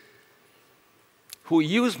creators who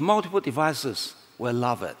use multiple devices will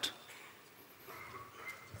love it.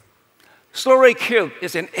 StoryCube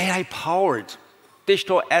is an AI-powered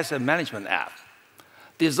digital asset management app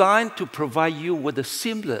designed to provide you with a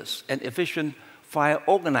seamless and efficient file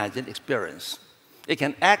organizing experience. It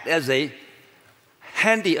can act as a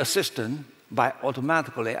handy assistant by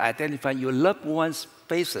automatically identifying your loved one's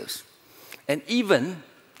faces and even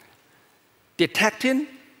detecting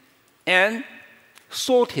and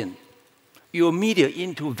sorting your media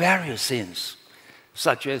into various scenes,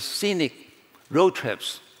 such as scenic road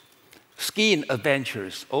trips, skiing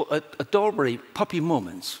adventures, or adorable puppy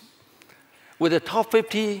moments. With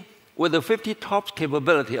the 50 TOPS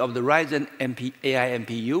capability of the Ryzen AI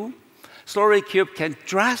NPU, StoryCube can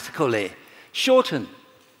drastically shorten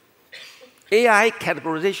AI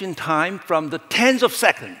categorization time from the tens of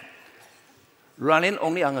seconds running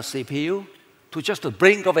only on a CPU to just the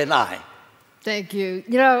blink of an eye. Thank you.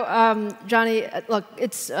 You know, Johnny, look,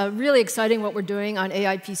 it's really exciting what we're doing on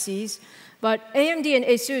AI PCs. But AMD and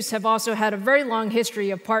ASUS have also had a very long history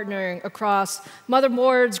of partnering across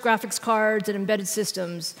motherboards, graphics cards, and embedded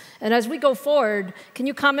systems. And as we go forward, can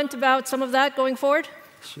you comment about some of that going forward?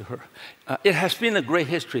 Sure. It has been a great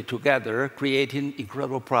history together, creating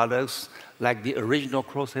incredible products like the original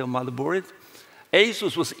Corsair motherboard.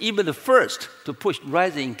 ASUS was even the first to push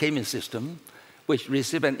Ryzen gaming system, which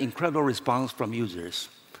received an incredible response from users.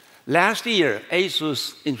 Last year,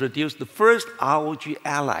 ASUS introduced the first ROG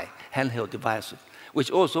Ally handheld device,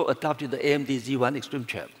 which also adopted the AMD Z1 Extreme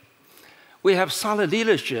chip. We have solid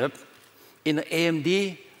leadership in the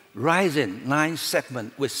AMD Ryzen 9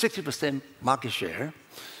 segment with 60% market share.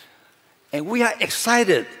 And we are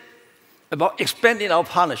excited about expanding our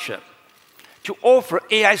partnership to offer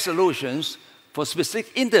AI solutions for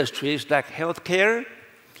specific industries like healthcare,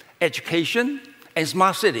 education, and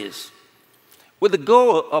smart cities, with the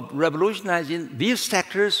goal of revolutionizing these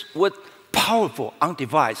sectors with powerful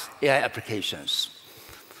on-device AI applications.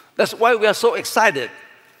 That's why we are so excited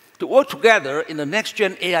to work together in the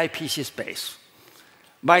next-gen AI PC space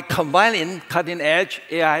by combining cutting-edge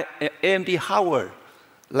AI AMD hardware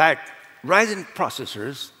like Ryzen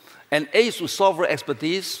processors and ASUS software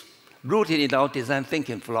expertise rooted in our design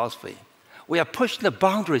thinking philosophy. We are pushing the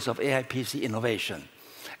boundaries of AI PC innovation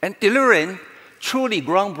and delivering truly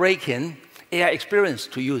groundbreaking AI experience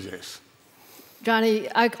to users. Johnny,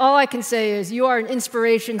 all I can say is you are an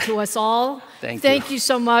inspiration to us all. Thank you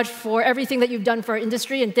so much for everything that you've done for our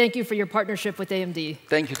industry, and thank you for your partnership with AMD.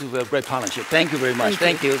 Thank you for a great partnership. Thank you very much.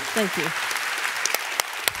 Thank you. Thank you.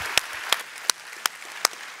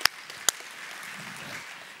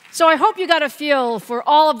 So I hope you got a feel for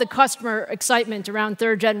all of the customer excitement around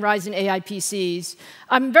third-gen Ryzen AI PCs.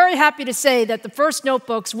 I'm very happy to say that the first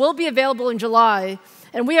notebooks will be available in July,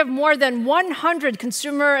 and we have more than 100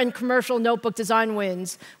 consumer and commercial notebook design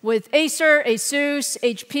wins with Acer, ASUS,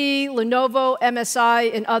 HP, Lenovo,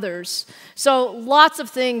 MSI, and others. So lots of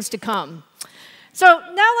things to come. So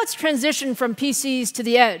now let's transition from PCs to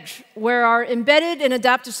the edge, where our embedded and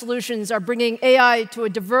adaptive solutions are bringing AI to a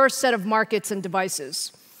diverse set of markets and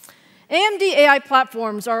devices. AMD AI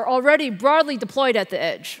platforms are already broadly deployed at the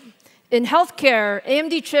edge. In healthcare,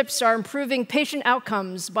 AMD chips are improving patient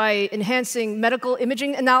outcomes by enhancing medical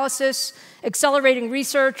imaging analysis, accelerating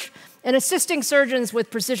research, and assisting surgeons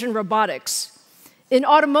with precision robotics. In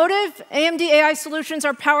automotive, AMD AI solutions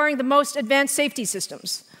are powering the most advanced safety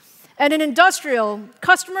systems. And in industrial,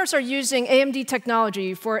 customers are using AMD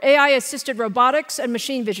technology for AI-assisted robotics and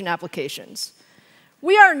machine vision applications.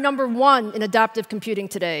 We are #1 in adaptive computing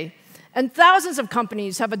today, and thousands of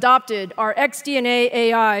companies have adopted our XDNA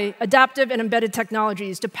AI adaptive and embedded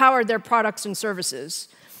technologies to power their products and services.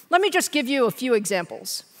 Let me just give you a few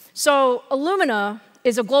examples. So Illumina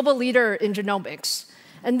is a global leader in genomics,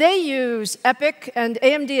 and they use EPIC and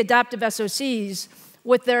AMD adaptive SoCs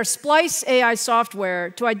with their Splice AI software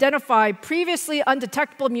to identify previously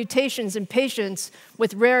undetectable mutations in patients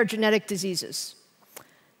with rare genetic diseases.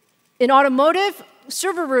 In automotive,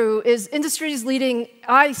 Subaru is industry's leading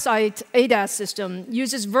EyeSight ADAS system,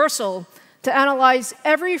 uses Versal to analyze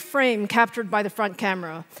every frame captured by the front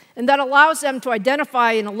camera, and that allows them to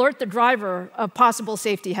identify and alert the driver of possible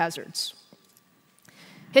safety hazards.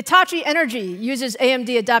 Hitachi Energy uses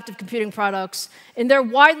AMD adaptive computing products in their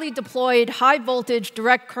widely deployed high-voltage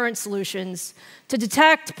direct current solutions to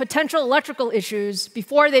detect potential electrical issues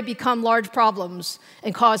before they become large problems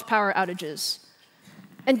and cause power outages.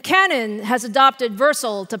 And Canon has adopted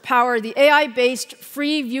Versal to power the AI-based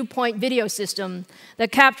free viewpoint video system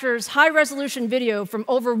that captures high-resolution video from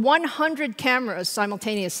over 100 cameras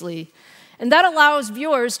simultaneously. And that allows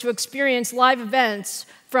viewers to experience live events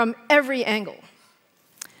from every angle.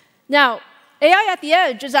 Now, AI at the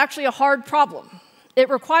edge is actually a hard problem. It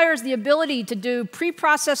requires the ability to do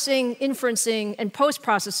pre-processing, inferencing, and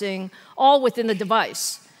post-processing all within the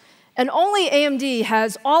device. And only AMD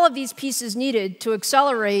has all of these pieces needed to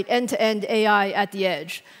accelerate end-to-end AI at the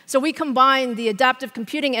edge. So we combine the adaptive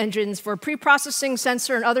computing engines for pre-processing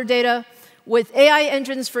sensor and other data with AI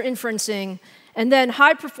engines for inferencing, and then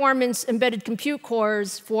high-performance embedded compute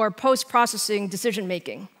cores for post-processing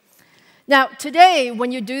decision-making. Now, today,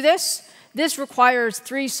 when you do this, this requires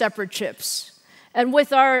 3 separate chips. And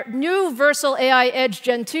with our new Versal AI Edge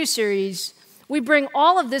Gen 2 series, we bring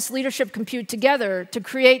all of this leadership compute together to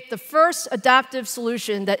create the first adaptive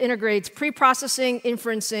solution that integrates pre-processing,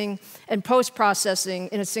 inferencing, and post-processing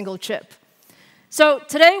in a single chip. So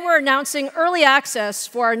today we're announcing early access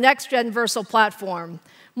for our next-gen Versal platform,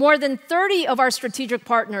 More than 30 of our strategic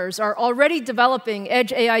partners are already developing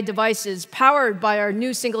edge AI devices powered by our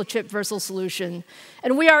new single-chip Versal solution.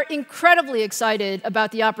 And we are incredibly excited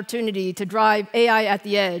about the opportunity to drive AI at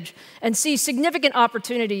the edge and see significant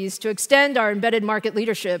opportunities to extend our embedded market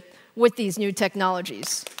leadership with these new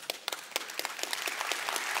technologies.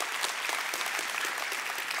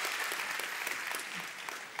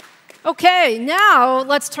 OK, now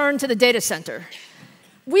let's turn to the data center.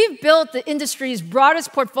 We've built the industry's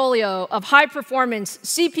broadest portfolio of high-performance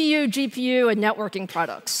CPU, GPU, and networking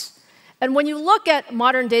products. And when you look at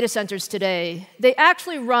modern data centers today, they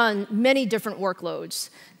actually run many different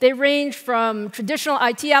workloads. They range from traditional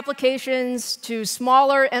IT applications to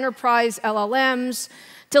smaller enterprise LLMs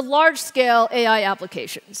to large-scale AI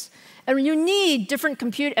applications. And you need different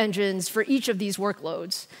compute engines for each of these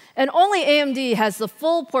workloads. And only AMD has the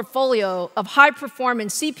full portfolio of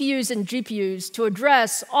high-performance CPUs and GPUs to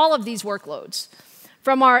address all of these workloads.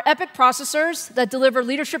 From our EPYC processors that deliver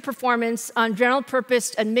leadership performance on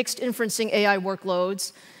general-purpose and mixed inferencing AI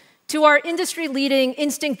workloads, to our industry-leading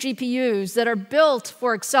Instinct GPUs that are built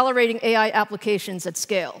for accelerating AI applications at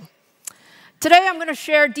scale. Today, I'm going to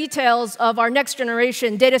share details of our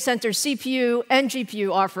next-generation data center CPU and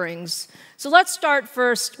GPU offerings. So let's start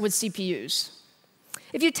first with CPUs.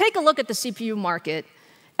 If you take a look at the CPU market,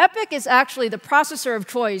 EPYC is actually the processor of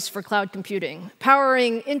choice for cloud computing,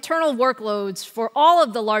 powering internal workloads for all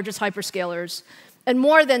of the largest hyperscalers and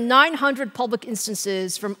more than 900 public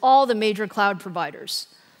instances from all the major cloud providers.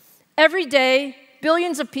 Every day,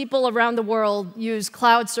 billions of people around the world use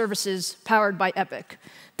cloud services powered by EPYC.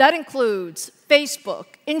 That includes Facebook,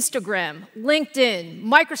 Instagram, LinkedIn,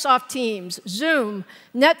 Microsoft Teams, Zoom,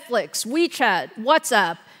 Netflix, WeChat,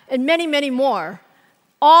 WhatsApp, and many, many more.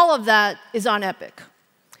 All of that is on EPYC.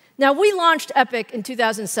 Now, we launched EPYC in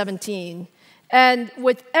 2017, and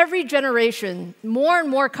with every generation, more and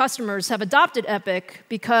more customers have adopted EPYC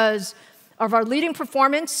because of our leading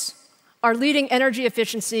performance, our leading energy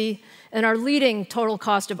efficiency, and our leading total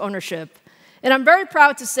cost of ownership. And I'm very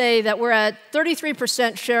proud to say that we're at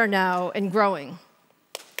 33% share now and growing.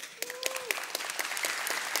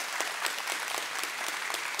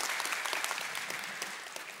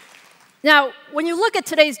 Now, when you look at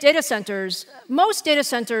today's data centers, most data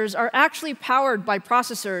centers are actually powered by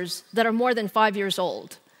processors that are more than 5 years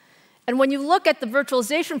old. And when you look at the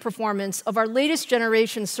virtualization performance of our latest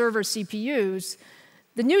generation server CPUs,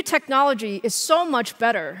 the new technology is so much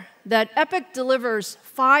better that EPYC delivers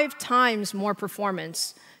 5 times more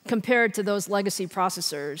performance compared to those legacy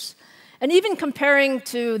processors. And even comparing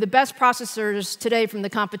to the best processors today from the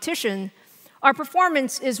competition, our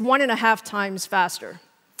performance is 1.5 times faster.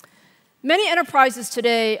 Many enterprises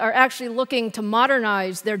today are actually looking to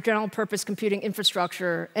modernize their general-purpose computing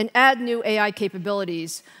infrastructure and add new AI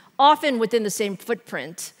capabilities, often within the same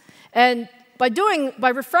footprint. And by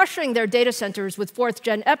refreshing their data centers with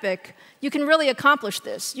 4th-gen EPYC, you can really accomplish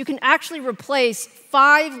this. You can actually replace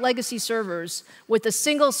 5 legacy servers with a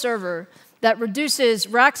single server that reduces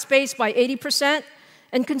rack space by 80%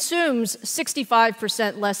 and consumes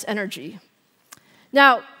 65% less energy.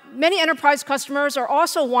 Now, many enterprise customers are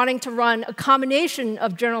also wanting to run a combination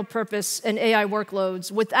of general purpose and AI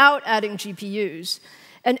workloads without adding GPUs.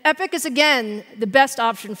 And EPYC is, again, the best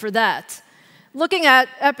option for that. Looking at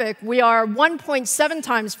EPYC, we are 1.7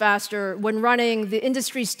 times faster when running the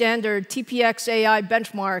industry standard TPX AI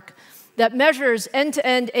benchmark that measures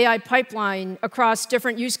end-to-end AI pipeline across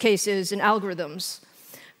different use cases and algorithms.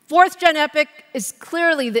 4th-gen EPYC is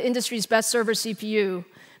clearly the industry's best server CPU,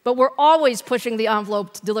 but we're always pushing the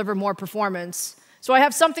envelope to deliver more performance. So I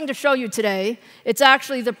have something to show you today. It's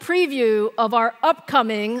actually the preview of our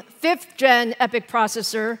upcoming 5th-gen EPYC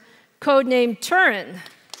processor, codenamed Turin.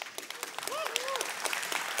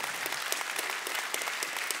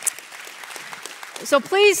 So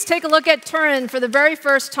please take a look at Turin for the very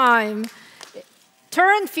first time.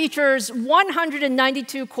 Turin features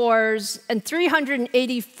 192 cores and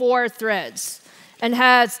 384 threads and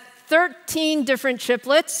has 13 different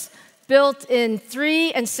chiplets built in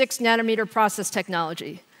 3 and 6 nanometer process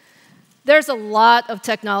technology. There's a lot of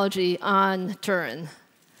technology on Turin.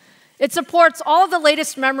 It supports all of the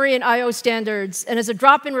latest memory and I/O standards and is a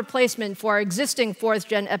drop-in replacement for our existing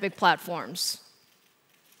 4th-gen EPYC platforms.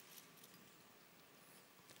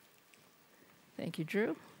 Thank you,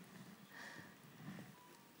 Drew.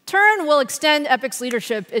 Turin will extend EPYC's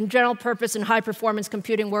leadership in general-purpose and high-performance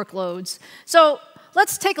computing workloads. So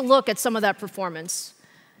let's take a look at some of that performance.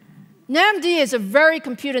 NAMD is a very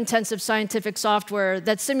compute-intensive scientific software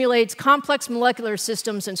that simulates complex molecular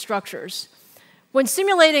systems and structures. When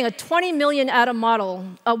simulating a 20 million atom model,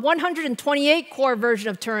 a 128-core version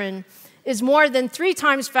of Turin is more than 3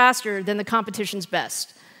 times faster than the competition's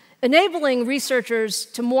best, enabling researchers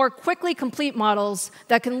to more quickly complete models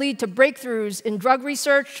that can lead to breakthroughs in drug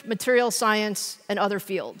research, material science, and other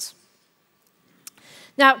fields.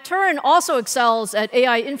 Now, Turin also excels at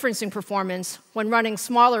AI inferencing performance when running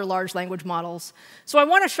smaller large language models. So I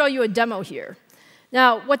want to show you a demo here.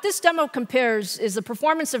 Now, what this demo compares is the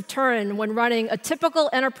performance of Turin when running a typical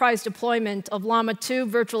enterprise deployment of Llama 2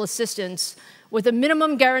 virtual assistants with a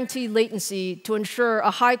minimum guaranteed latency to ensure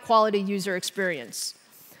a high-quality user experience.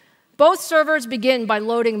 Both servers begin by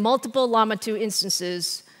loading multiple Llama 2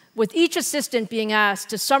 instances, with each assistant being asked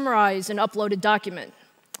to summarize an uploaded document.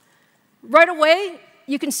 Right away,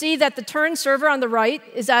 you can see that the Turin server on the right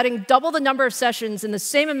is adding double the number of sessions in the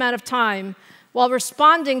same amount of time while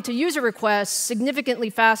responding to user requests significantly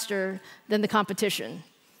faster than the competition.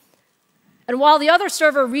 And while the other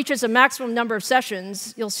server reaches a maximum number of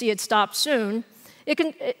sessions, you'll see it stop soon,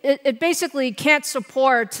 it basically can't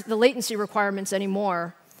support the latency requirements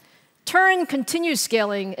anymore. Turin continues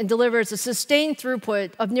scaling and delivers a sustained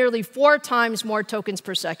throughput of nearly 4 times more tokens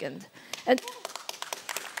per second. And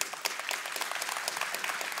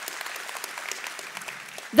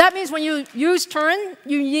that means when you use Turin,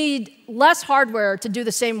 you need less hardware to do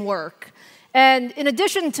the same work. And in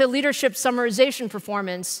addition to leadership summarization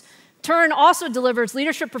performance, Turin also delivers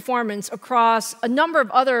leadership performance across a number of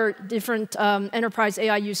other different enterprise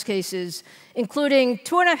AI use cases, including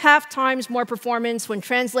 2.5 times more performance when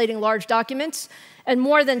translating large documents, and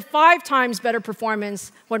more than 5 times better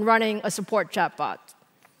performance when running a support chatbot.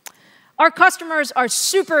 Our customers are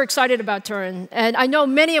super excited about Turin, and I know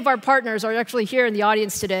many of our partners are actually here in the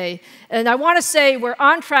audience today. And I want to say we're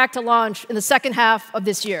on track to launch in the second half of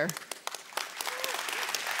this year.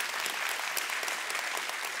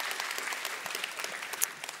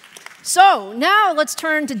 So now let's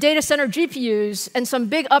turn to data center GPUs and some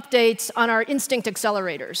big updates on our Instinct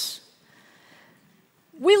accelerators.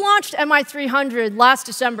 We launched MI300 last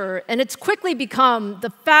December, and it's quickly become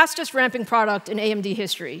the fastest ramping product in AMD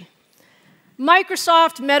history.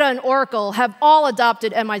 Microsoft, Meta, and Oracle have all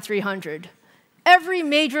adopted MI300. Every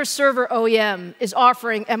major server OEM is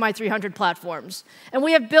offering MI300 platforms. And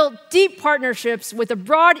we have built deep partnerships with a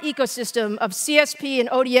broad ecosystem of CSP and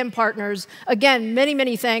ODM partners. Again, many,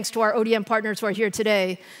 many thanks to our ODM partners who are here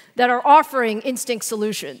today that are offering Instinct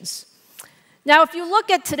solutions. Now, if you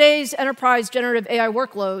look at today's enterprise generative AI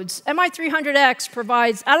workloads, MI300X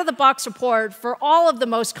provides out-of-the-box support for all of the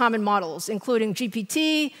most common models, including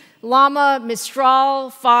GPT, Llama,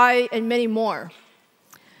 Mistral, Phi, and many more.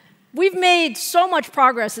 We've made so much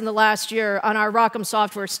progress in the last year on our ROCm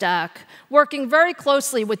software stack, working very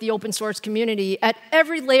closely with the open source community at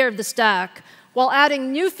every layer of the stack, while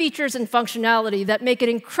adding new features and functionality that make it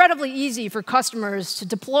incredibly easy for customers to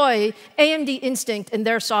deploy AMD Instinct in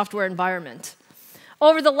their software environment.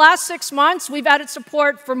 Over the last 6 months, we've added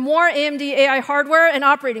support for more AMD AI hardware and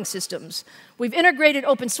operating systems. We've integrated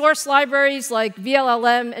open source libraries like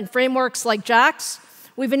VLLM and frameworks like JAX.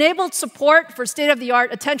 We've enabled support for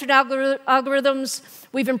state-of-the-art attention algorithms.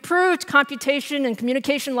 We've improved computation and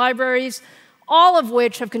communication libraries, all of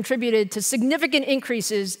which have contributed to significant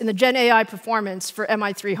increases in the Gen AI performance for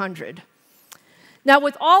MI300. Now,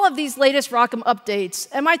 with all of these latest ROCm updates,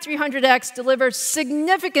 MI300X delivers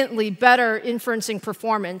significantly better inferencing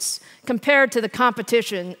performance compared to the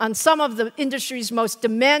competition on some of the industry's most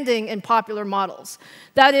demanding and popular models.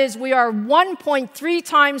 That is, we are 1.3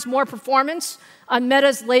 times more performance on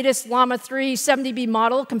Meta's latest Llama 3 70B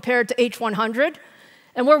model compared to H100,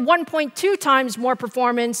 and we're 1.2 times more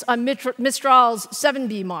performance on Mistral's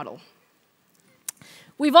 7B model.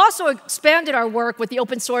 We've also expanded our work with the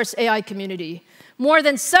open source AI community. More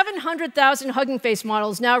than 700,000 Hugging Face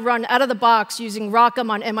models now run out of the box using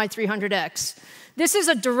ROCm on MI300X. This is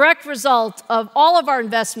a direct result of all of our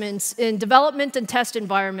investments in development and test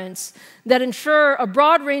environments that ensure a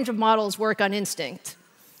broad range of models work on Instinct.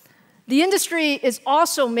 The industry is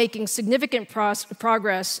also making significant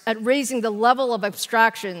progress at raising the level of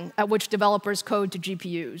abstraction at which developers code to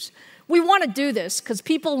GPUs. We want to do this because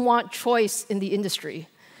people want choice in the industry.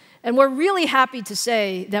 And we're really happy to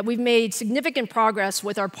say that we've made significant progress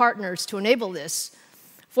with our partners to enable this.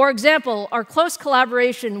 For example, our close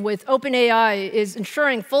collaboration with OpenAI is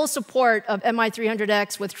ensuring full support of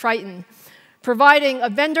MI300X with Triton, providing a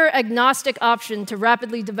vendor-agnostic option to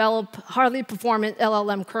rapidly develop highly performant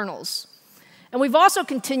LLM kernels. And we've also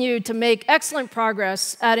continued to make excellent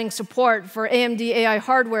progress adding support for AMD AI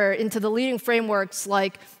hardware into the leading frameworks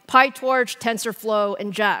like PyTorch, TensorFlow,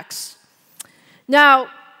 and JAX. Now,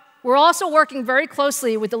 we're also working very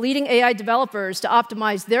closely with the leading AI developers to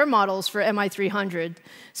optimize their models for MI300.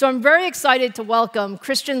 So I'm very excited to welcome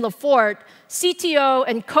Christian Lefort, CTO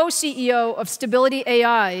and co-CEO of Stability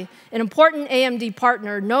AI, an important AMD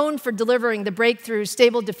partner known for delivering the breakthrough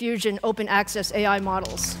Stable Diffusion open access AI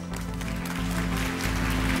models.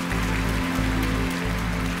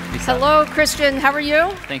 Hello, Christian. How are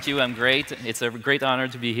you? Thank you. I'm great. It's a great honor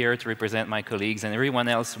to be here to represent my colleagues and everyone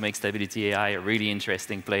else who makes Stability AI a really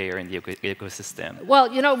interesting player in the ecosystem.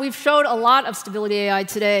 Well, you know, we've showed a lot of Stability AI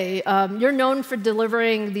today. You're known for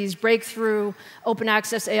delivering these breakthrough open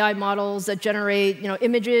access AI models that generate,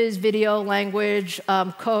 images, video, language,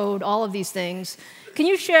 code, all of these things. Can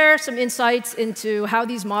you share some insights into how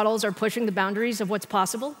these models are pushing the boundaries of what's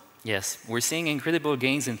possible? Yes, we're seeing incredible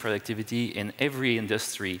gains in productivity in every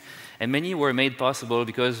industry, and many were made possible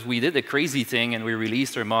because we did a crazy thing and we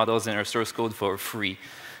released our models and our source code for free.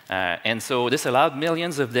 And so this allowed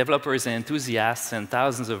millions of developers and enthusiasts and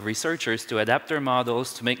thousands of researchers to adapt their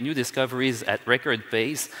models, to make new discoveries at record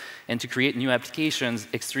pace, and to create new applications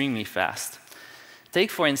extremely fast. Take,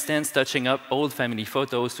 for instance, touching up old family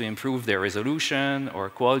photos to improve their resolution or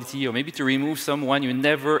quality, or maybe to remove someone you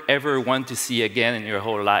never, ever want to see again in your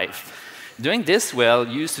whole life. Doing this well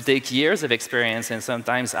used to take years of experience and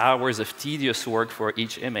sometimes hours of tedious work for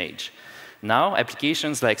each image. Now,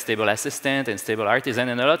 applications like Stable Assistant and Stable Artisan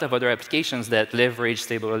and a lot of other applications that leverage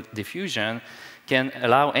Stable Diffusion can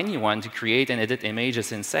allow anyone to create and edit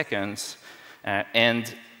images in seconds.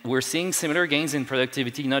 And we're seeing similar gains in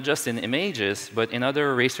productivity, not just in images, but in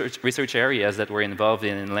other research areas that we're involved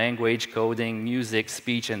in language, coding, music,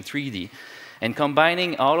 speech, and 3D. And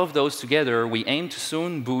combining all of those together, we aim to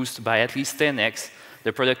soon boost by at least 10x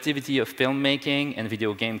the productivity of filmmaking and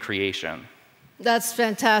video game creation. That's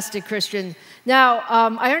fantastic, Christian. Now,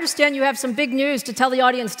 I understand you have some big news to tell the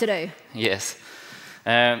audience today. Yes.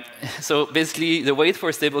 So basically, the wait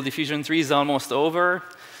for Stable Diffusion 3 is almost over.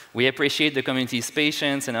 We appreciate the community's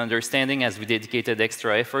patience and understanding as we dedicated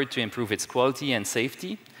extra effort to improve its quality and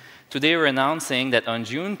safety. Today, we're announcing that on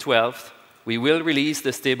June 12th, we will release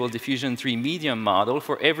the Stable Diffusion 3 medium model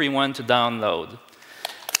for everyone to download.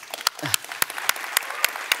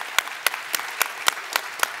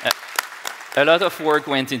 A lot of work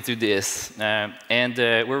went into this, and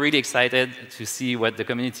we're really excited to see what the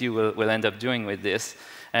community will end up doing with this.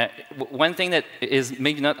 One thing that is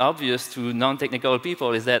maybe not obvious to non-technical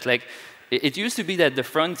people is that, it used to be that the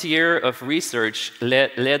frontier of research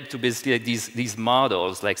led to basically these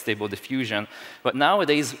models like Stable Diffusion. But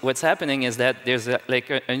nowadays, what's happening is that there's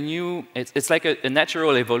a new, it's like a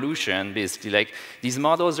natural evolution, basically. These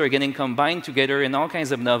models are getting combined together in all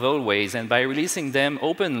kinds of novel ways. And by releasing them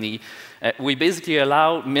openly, we basically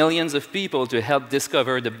allow millions of people to help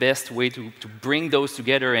discover the best way to bring those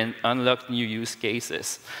together and unlock new use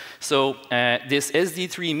cases. So this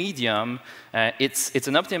SD3 medium, it's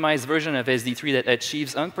an optimized version of SD3 that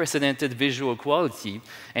achieves unprecedented visual quality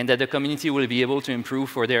and that the community will be able to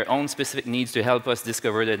improve for their own specific needs to help us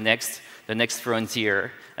discover the next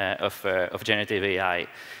frontier of generative AI.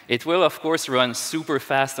 It will, of course, run super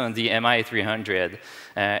fast on the MI300.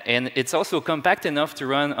 And it's also compact enough to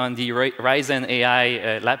run on the Ryzen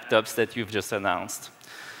AI laptops that you've just announced.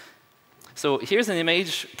 So here's an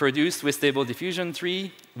image produced with Stable Diffusion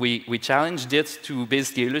 3. We challenged it to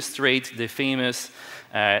basically illustrate the famous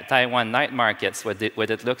Taiwan night markets, what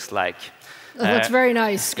it looks like. It looks very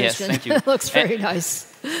nice, Christian. Yes, thank you. It looks very nice.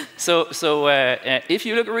 So if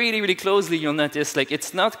you look really, really closely, you'll notice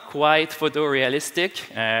it's not quite photorealistic,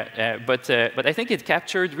 but I think it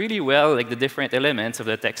captured really well the different elements of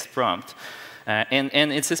the text prompt.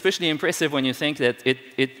 And it's especially impressive when you think that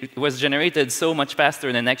it was generated so much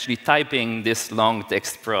faster than actually typing this long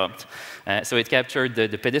text prompt. So it captured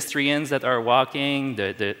the pedestrians that are walking,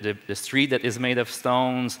 the street that is made of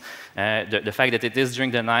stones, the fact that it is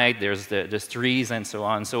during the night, there's the trees, and so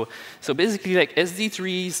on. So basically,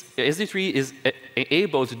 SD3 is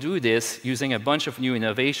able to do this using a bunch of new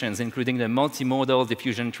innovations, including the multimodal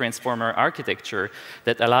diffusion transformer architecture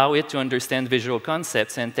that allow it to understand visual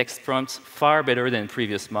concepts and text prompts far better than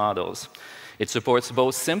previous models. It supports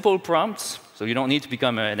both simple prompts, so you don't need to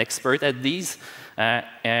become an expert at these,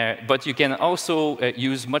 but you can also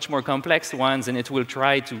use much more complex ones, and it will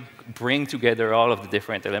try to bring together all of the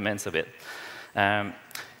different elements of it.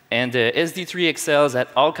 And SD3 excels at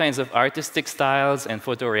all kinds of artistic styles and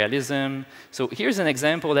photorealism. So here's an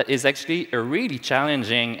example that is actually a really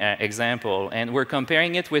challenging example, and we're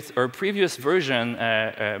comparing it with our previous version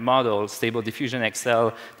model, Stable Diffusion XL,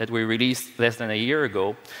 that we released less than a year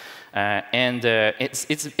ago.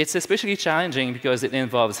 It's especially challenging because it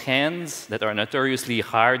involves hands that are notoriously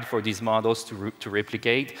hard for these models to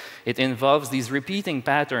replicate. It involves these repeating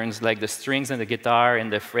patterns like the strings in the guitar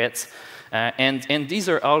and the frets. And these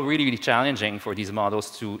are all really, really challenging for these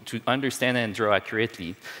models to understand and draw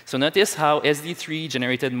accurately. So notice how SD3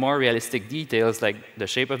 generated more realistic details like the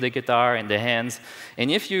shape of the guitar and the hands. And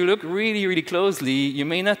if you look really, really closely, you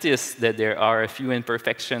may notice that there are a few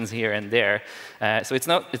imperfections here and there. So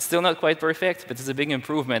it's still not quite perfect, but it's a big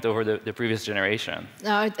improvement over the previous generation.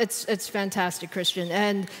 No, it's fantastic, Christian.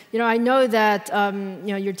 And I know that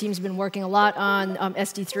your team's been working a lot on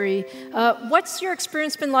SD3. What's your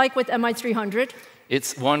experience been like with MI300?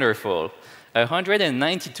 It's wonderful.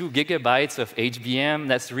 192 gigabytes of HBM,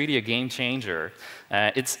 that's really a game changer.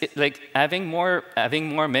 Like having more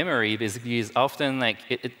memory basically is often like,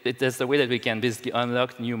 that's the way that we can basically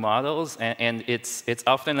unlock new models, and it's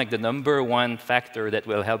often like the #1 factor that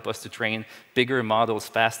will help us to train bigger models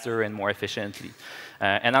faster and more efficiently.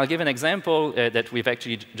 And I'll give an example that we've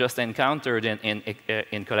actually just encountered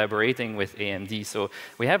in collaborating with AMD. So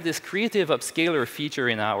we have this creative upscaler feature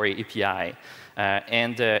in our API.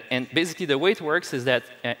 And basically, the way it works is that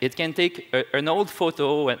it can take an old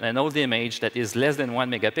photo, an old image that is less than 1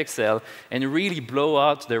 megapixel, and really blow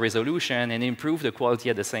out the resolution and improve the quality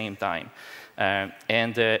at the same time.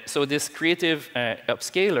 So this creative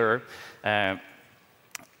upscaler,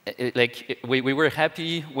 we were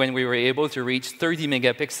happy when we were able to reach 30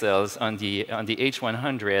 megapixels on the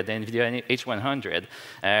H100, the NVIDIA H100.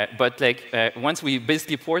 But once we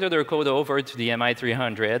basically ported our code over to the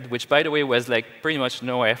MI300, which by the way was pretty much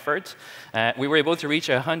no effort, we were able to reach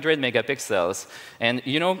 100 megapixels. And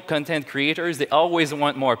content creators, they always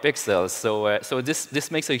want more pixels. So this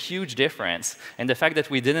makes a huge difference. And the fact that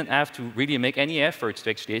we didn't have to really make any effort to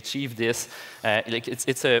actually achieve this,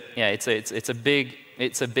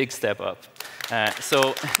 it's a big step up.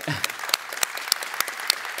 So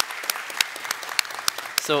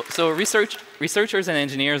researchers and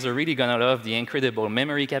engineers are really going to love the incredible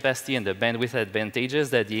memory capacity and the bandwidth advantages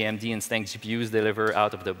that the AMD Instinct GPUs deliver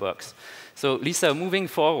out of the box. So Lisa, moving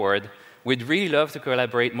forward, we'd really love to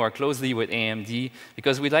collaborate more closely with AMD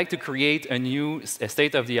because we'd like to create a new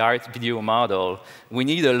state-of-the-art video model. We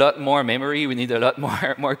need a lot more memory. We need a lot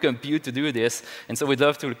more compute to do this. And so we'd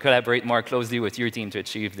love to collaborate more closely with your team to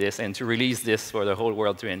achieve this and to release this for the whole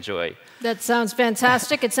world to enjoy. That sounds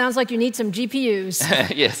fantastic. It sounds like you need some GPUs.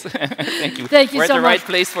 Yes. Thank you. Thank you We're so at the much. right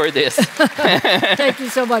place for this. Thank you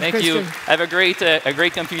so much, Thank Christian. you. Have a great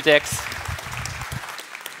Computex.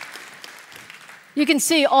 You can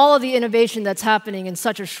see all of the innovation that's happening in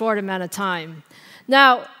such a short amount of time.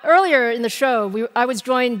 Now, earlier in the show, I was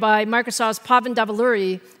joined by Microsoft's Pavan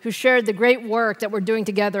Davuluri, who shared the great work that we're doing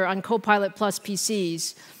together on Copilot Plus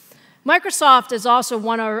PCs. Microsoft is also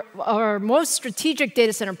one of our most strategic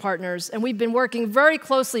data center partners, and we've been working very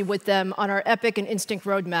closely with them on our EPYC and Instinct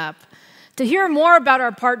roadmap. To hear more about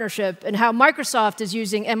our partnership and how Microsoft is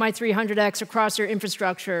using MI300X across their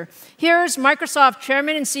infrastructure, here's Microsoft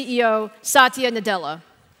Chairman and CEO, Satya Nadella.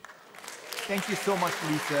 Thank you so much,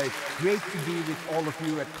 Lisa. It's great to be with all of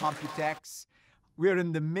you at Computex. We're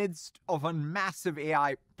in the midst of a massive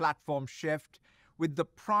AI platform shift with the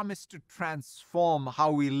promise to transform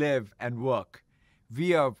how we live and work.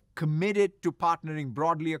 We are committed to partnering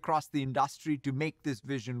broadly across the industry to make this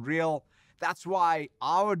vision real. That's why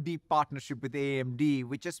our deep partnership with AMD,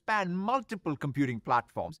 which has spanned multiple computing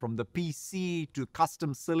platforms, from the PC to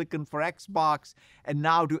custom silicon for Xbox, and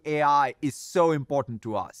now to AI, is so important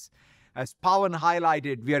to us. As Pawan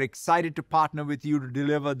highlighted, we are excited to partner with you to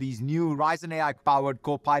deliver these new Ryzen AI-powered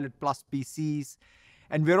Copilot Plus PCs.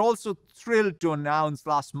 And we're also thrilled to announce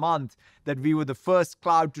last month that we were the first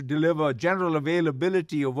cloud to deliver general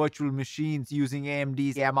availability of virtual machines using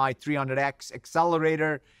AMD's MI300X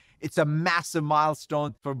accelerator. It's a massive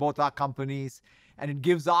milestone for both our companies, and it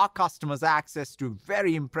gives our customers access to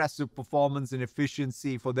very impressive performance and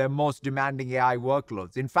efficiency for their most demanding AI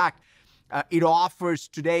workloads. In fact, it offers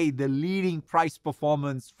today the leading price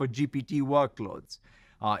performance for GPT workloads.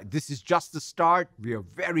 This is just the start. We are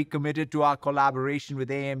very committed to our collaboration with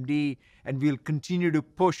AMD, and we'll continue to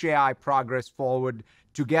push AI progress forward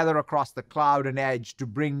together across the cloud and edge to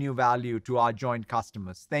bring new value to our joint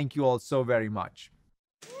customers. Thank you all so very much.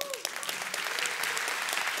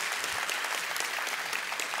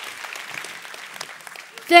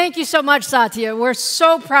 Thank you so much, Satya. We're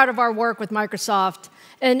so proud of our work with Microsoft.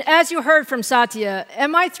 And as you heard from Satya,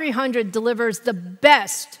 MI300 delivers the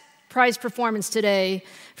best price performance today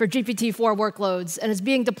for GPT-4 workloads and is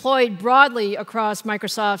being deployed broadly across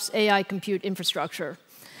Microsoft's AI compute infrastructure.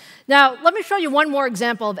 Now, let me show you one more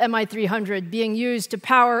example of MI300 being used to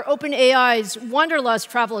power OpenAI's Wanderlust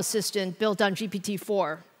travel assistant built on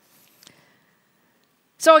GPT-4.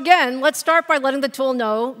 So again, let's start by letting the tool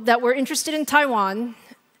know that we're interested in Taiwan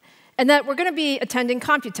and that we're going to be attending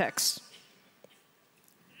Computex.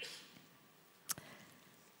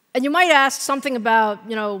 And you might ask something about,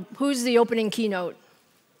 who's the opening keynote?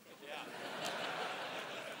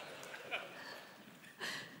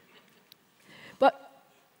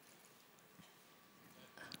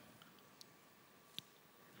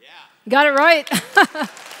 Got it right.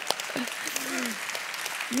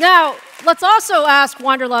 Now, let's also ask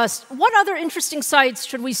Wanderlust, what other interesting sites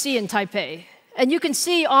should we see in Taipei? And you can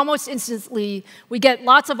see almost instantly we get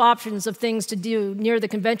lots of options of things to do near the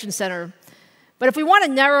convention center. But if we want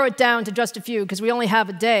to narrow it down to just a few, because we only have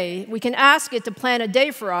a day, we can ask it to plan a day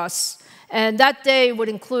for us. And that day would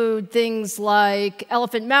include things like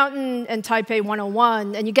Elephant Mountain and Taipei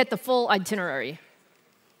 101, and you get the full itinerary.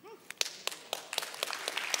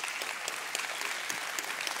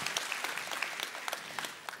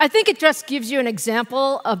 I think it just gives you an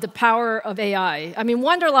example of the power of AI. I mean,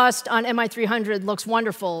 Wanderlust on MI300 looks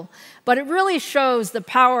wonderful, but it really shows the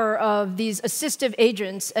power of these assistive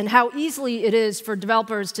agents and how easily it is for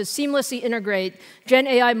developers to seamlessly integrate Gen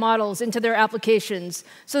AI models into their applications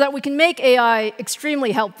so that we can make AI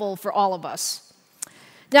extremely helpful for all of us.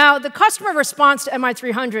 Now, the customer response to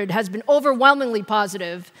MI300 has been overwhelmingly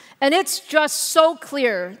positive, and it's just so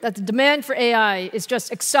clear that the demand for AI is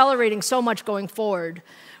just accelerating so much going forward.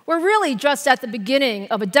 We're really just at the beginning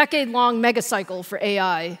of a decade-long megacycle for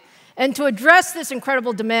AI. And to address this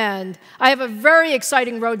incredible demand, I have a very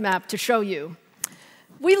exciting roadmap to show you.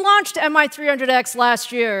 We launched MI300X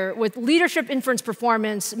last year with leadership inference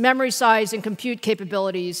performance, memory size, and compute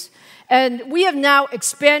capabilities. And we have now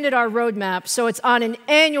expanded our roadmap so it's on an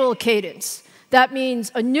annual cadence. That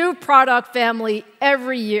means a new product family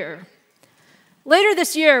every year. Later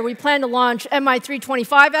this year, we plan to launch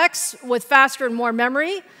MI325X with faster and more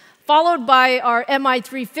memory, followed by our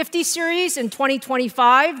MI350 series in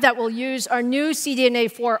 2025 that will use our new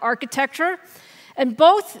CDNA4 architecture. And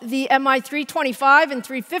both the MI325 and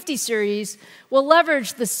 350 series will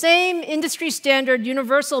leverage the same industry-standard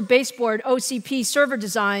universal baseboard OCP server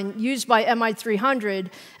design used by MI300.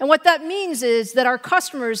 And what that means is that our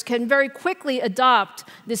customers can very quickly adopt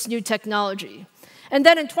this new technology. And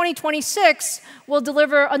then in 2026, we'll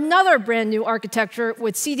deliver another brand new architecture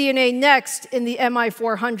with CDNA Next in the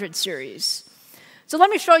MI400 series. So let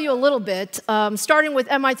me show you a little bit, starting with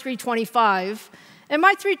MI325.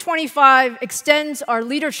 MI325 extends our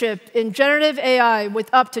leadership in generative AI with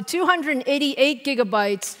up to 288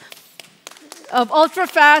 gigabytes of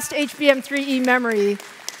ultra-fast HBM3E memory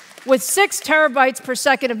with 6 terabytes per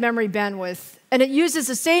second of memory bandwidth. And it uses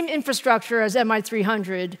the same infrastructure as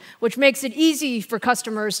MI300, which makes it easy for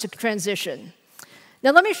customers to transition.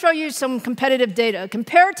 Now, let me show you some competitive data.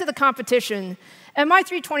 Compared to the competition,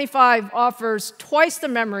 MI325 offers twice the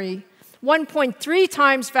memory, 1.3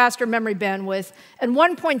 times faster memory bandwidth, and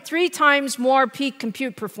 1.3 times more peak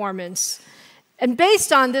compute performance. And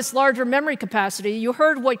based on this larger memory capacity, you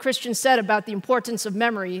heard what Christian said about the importance of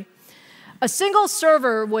memory. A single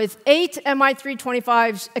server with 8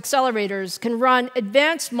 MI325 accelerators can run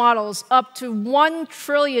advanced models up to 1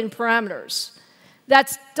 trillion parameters.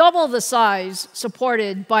 That's double the size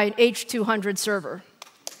supported by an H200 server.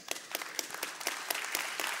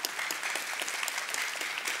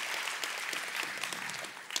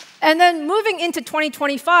 And then moving into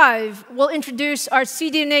 2025, we'll introduce our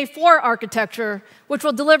CDNA4 architecture, which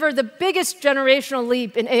will deliver the biggest generational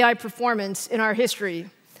leap in AI performance in our history.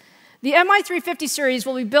 The MI350 series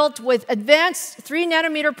will be built with advanced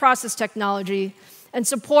 3-nanometer process technology and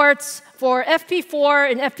supports for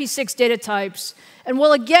FP4 and FP6 data types, and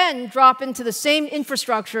will again drop into the same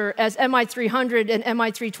infrastructure as MI300 and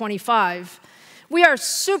MI325. We are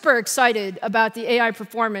super excited about the AI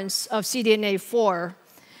performance of CDNA4.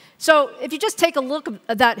 So if you just take a look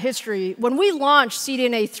at that history, when we launched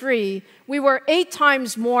CDNA3, we were 8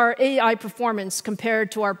 times more AI performance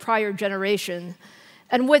compared to our prior generation.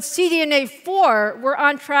 And with CDNA4, we're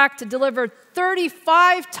on track to deliver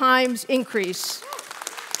 35 times increase.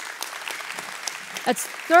 That's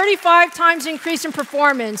 35 times increase in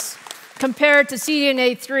performance compared to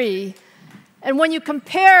CDNA3. And when you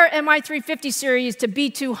compare MI350 series to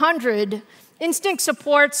B200, Instinct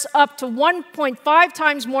supports up to 1.5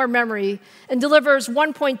 times more memory and delivers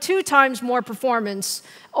 1.2 times more performance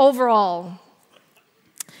overall.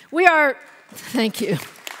 Thank you.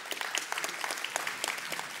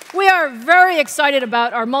 We are very excited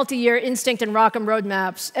about our multi-year Instinct and ROCm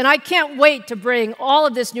roadmaps, and I can't wait to bring all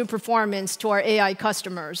of this new performance to our AI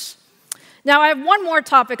customers. Now, I have one more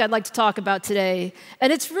topic I'd like to talk about today,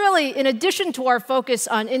 and it's really, in addition to our focus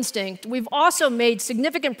on Instinct, we've also made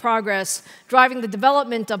significant progress driving the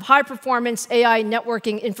development of high-performance AI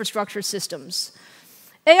networking infrastructure systems.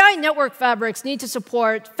 AI network fabrics need to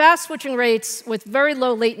support fast switching rates with very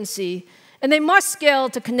low latency, and they must scale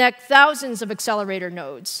to connect thousands of accelerator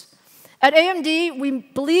nodes. At AMD, we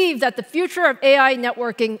believe that the future of AI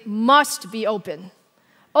networking must be open.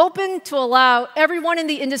 Open to allow everyone in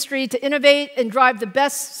the industry to innovate and drive the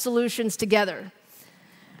best solutions together.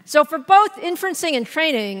 So for both inferencing and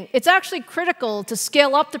training, it's actually critical to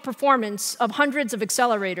scale up the performance of hundreds of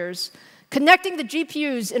accelerators, connecting the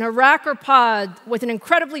GPUs in a rack or pod with an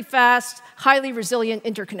incredibly fast, highly resilient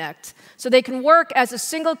interconnect, so they can work as a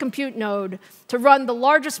single compute node to run the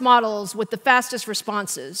largest models with the fastest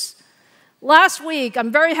responses. Last week,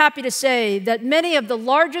 I'm very happy to say that many of the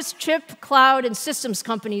largest chip, cloud, and systems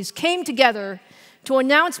companies came together to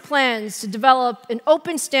announce plans to develop an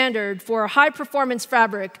open standard for a high-performance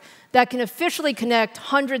fabric that can officially connect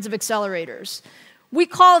hundreds of accelerators. We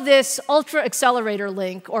call this Ultra Accelerator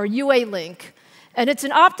Link, or UA Link, and it's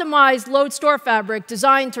an optimized load store fabric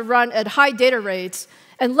designed to run at high data rates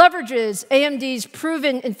and leverages AMD's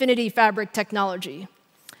proven Infinity Fabric technology.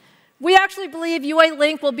 We actually believe UA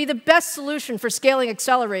Link will be the best solution for scaling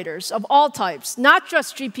accelerators of all types, not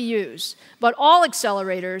just GPUs, but all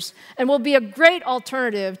accelerators, and will be a great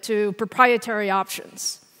alternative to proprietary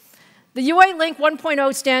options. The UA Link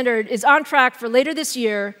 1.0 standard is on track for later this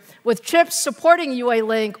year, with chips supporting UA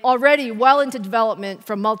Link already well into development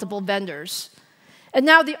from multiple vendors. And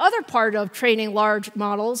now the other part of training large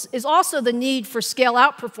models is also the need for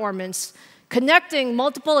scale-out performance, connecting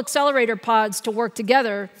multiple accelerator pods to work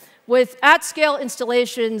together with at-scale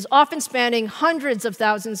installations often spanning hundreds of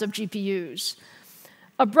thousands of GPUs.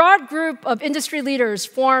 A broad group of industry leaders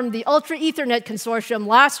formed the Ultra Ethernet Consortium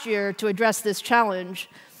last year to address this challenge.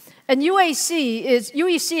 And UEC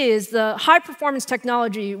is the high-performance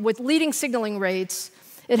technology with leading signaling rates.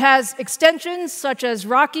 It has extensions such as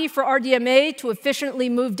Rocky for RDMA to efficiently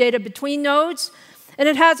move data between nodes. And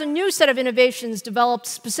it has a new set of innovations developed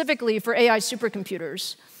specifically for AI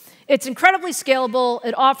supercomputers. It's incredibly scalable.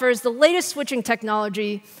 It offers the latest switching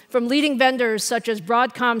technology from leading vendors such as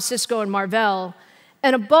Broadcom, Cisco, and Marvell.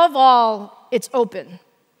 And above all, it's open.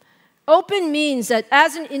 Open means that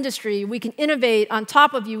as an industry, we can innovate on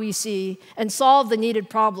top of UEC and solve the needed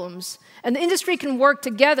problems. And the industry can work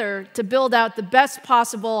together to build out the best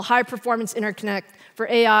possible high-performance interconnect for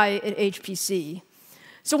AI and HPC.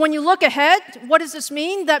 So when you look ahead, what does this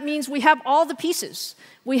mean? That means we have all the pieces.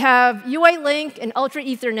 We have UA Link and Ultra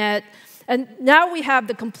Ethernet, and now we have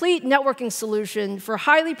the complete networking solution for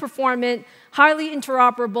highly performant, highly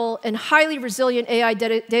interoperable, and highly resilient AI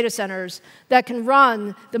data centers that can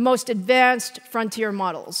run the most advanced frontier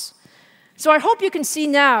models. So I hope you can see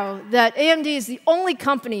now that AMD is the only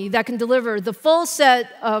company that can deliver the full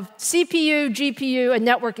set of CPU, GPU, and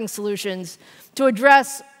networking solutions to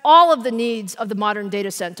address all of the needs of the modern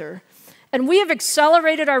data center. And we have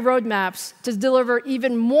accelerated our roadmaps to deliver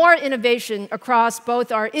even more innovation across both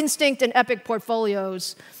our Instinct and EPYC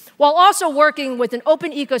portfolios, while also working with an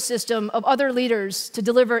open ecosystem of other leaders to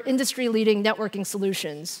deliver industry-leading networking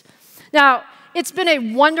solutions. Now, it's been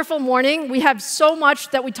a wonderful morning. We have so much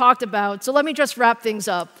that we talked about, so let me just wrap things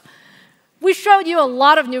up. We showed you a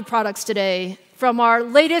lot of new products today, from our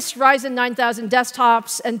latest Ryzen 9000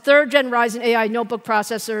 desktops and third-gen Ryzen AI notebook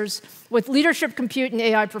processors with leadership compute and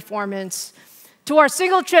AI performance, to our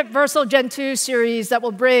single-chip Versal Gen 2 series that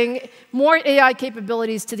will bring more AI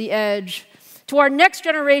capabilities to the edge, to our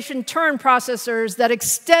next-generation Turin processors that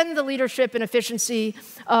extend the leadership and efficiency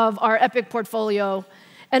of our EPYC portfolio,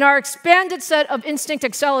 and our expanded set of Instinct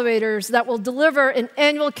accelerators that will deliver an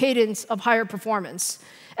annual cadence of higher performance.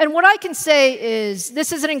 And what I can say is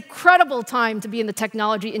this is an incredible time to be in the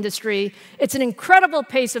technology industry. It's an incredible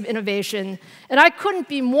pace of innovation. And I couldn't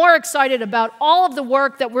be more excited about all of the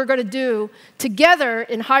work that we're going to do together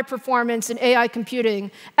in high performance and AI computing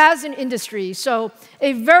as an industry. So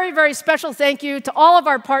a very, very special thank you to all of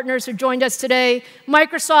our partners who joined us today,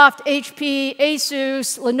 Microsoft, HP,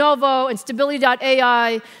 ASUS, Lenovo, and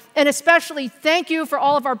Stability.ai. And especially thank you for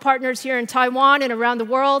all of our partners here in Taiwan and around the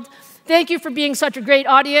world. Thank you for being such a great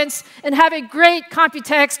audience, and have a great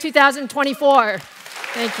Computex 2024.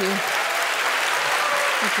 Thank you.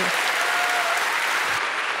 Thank you.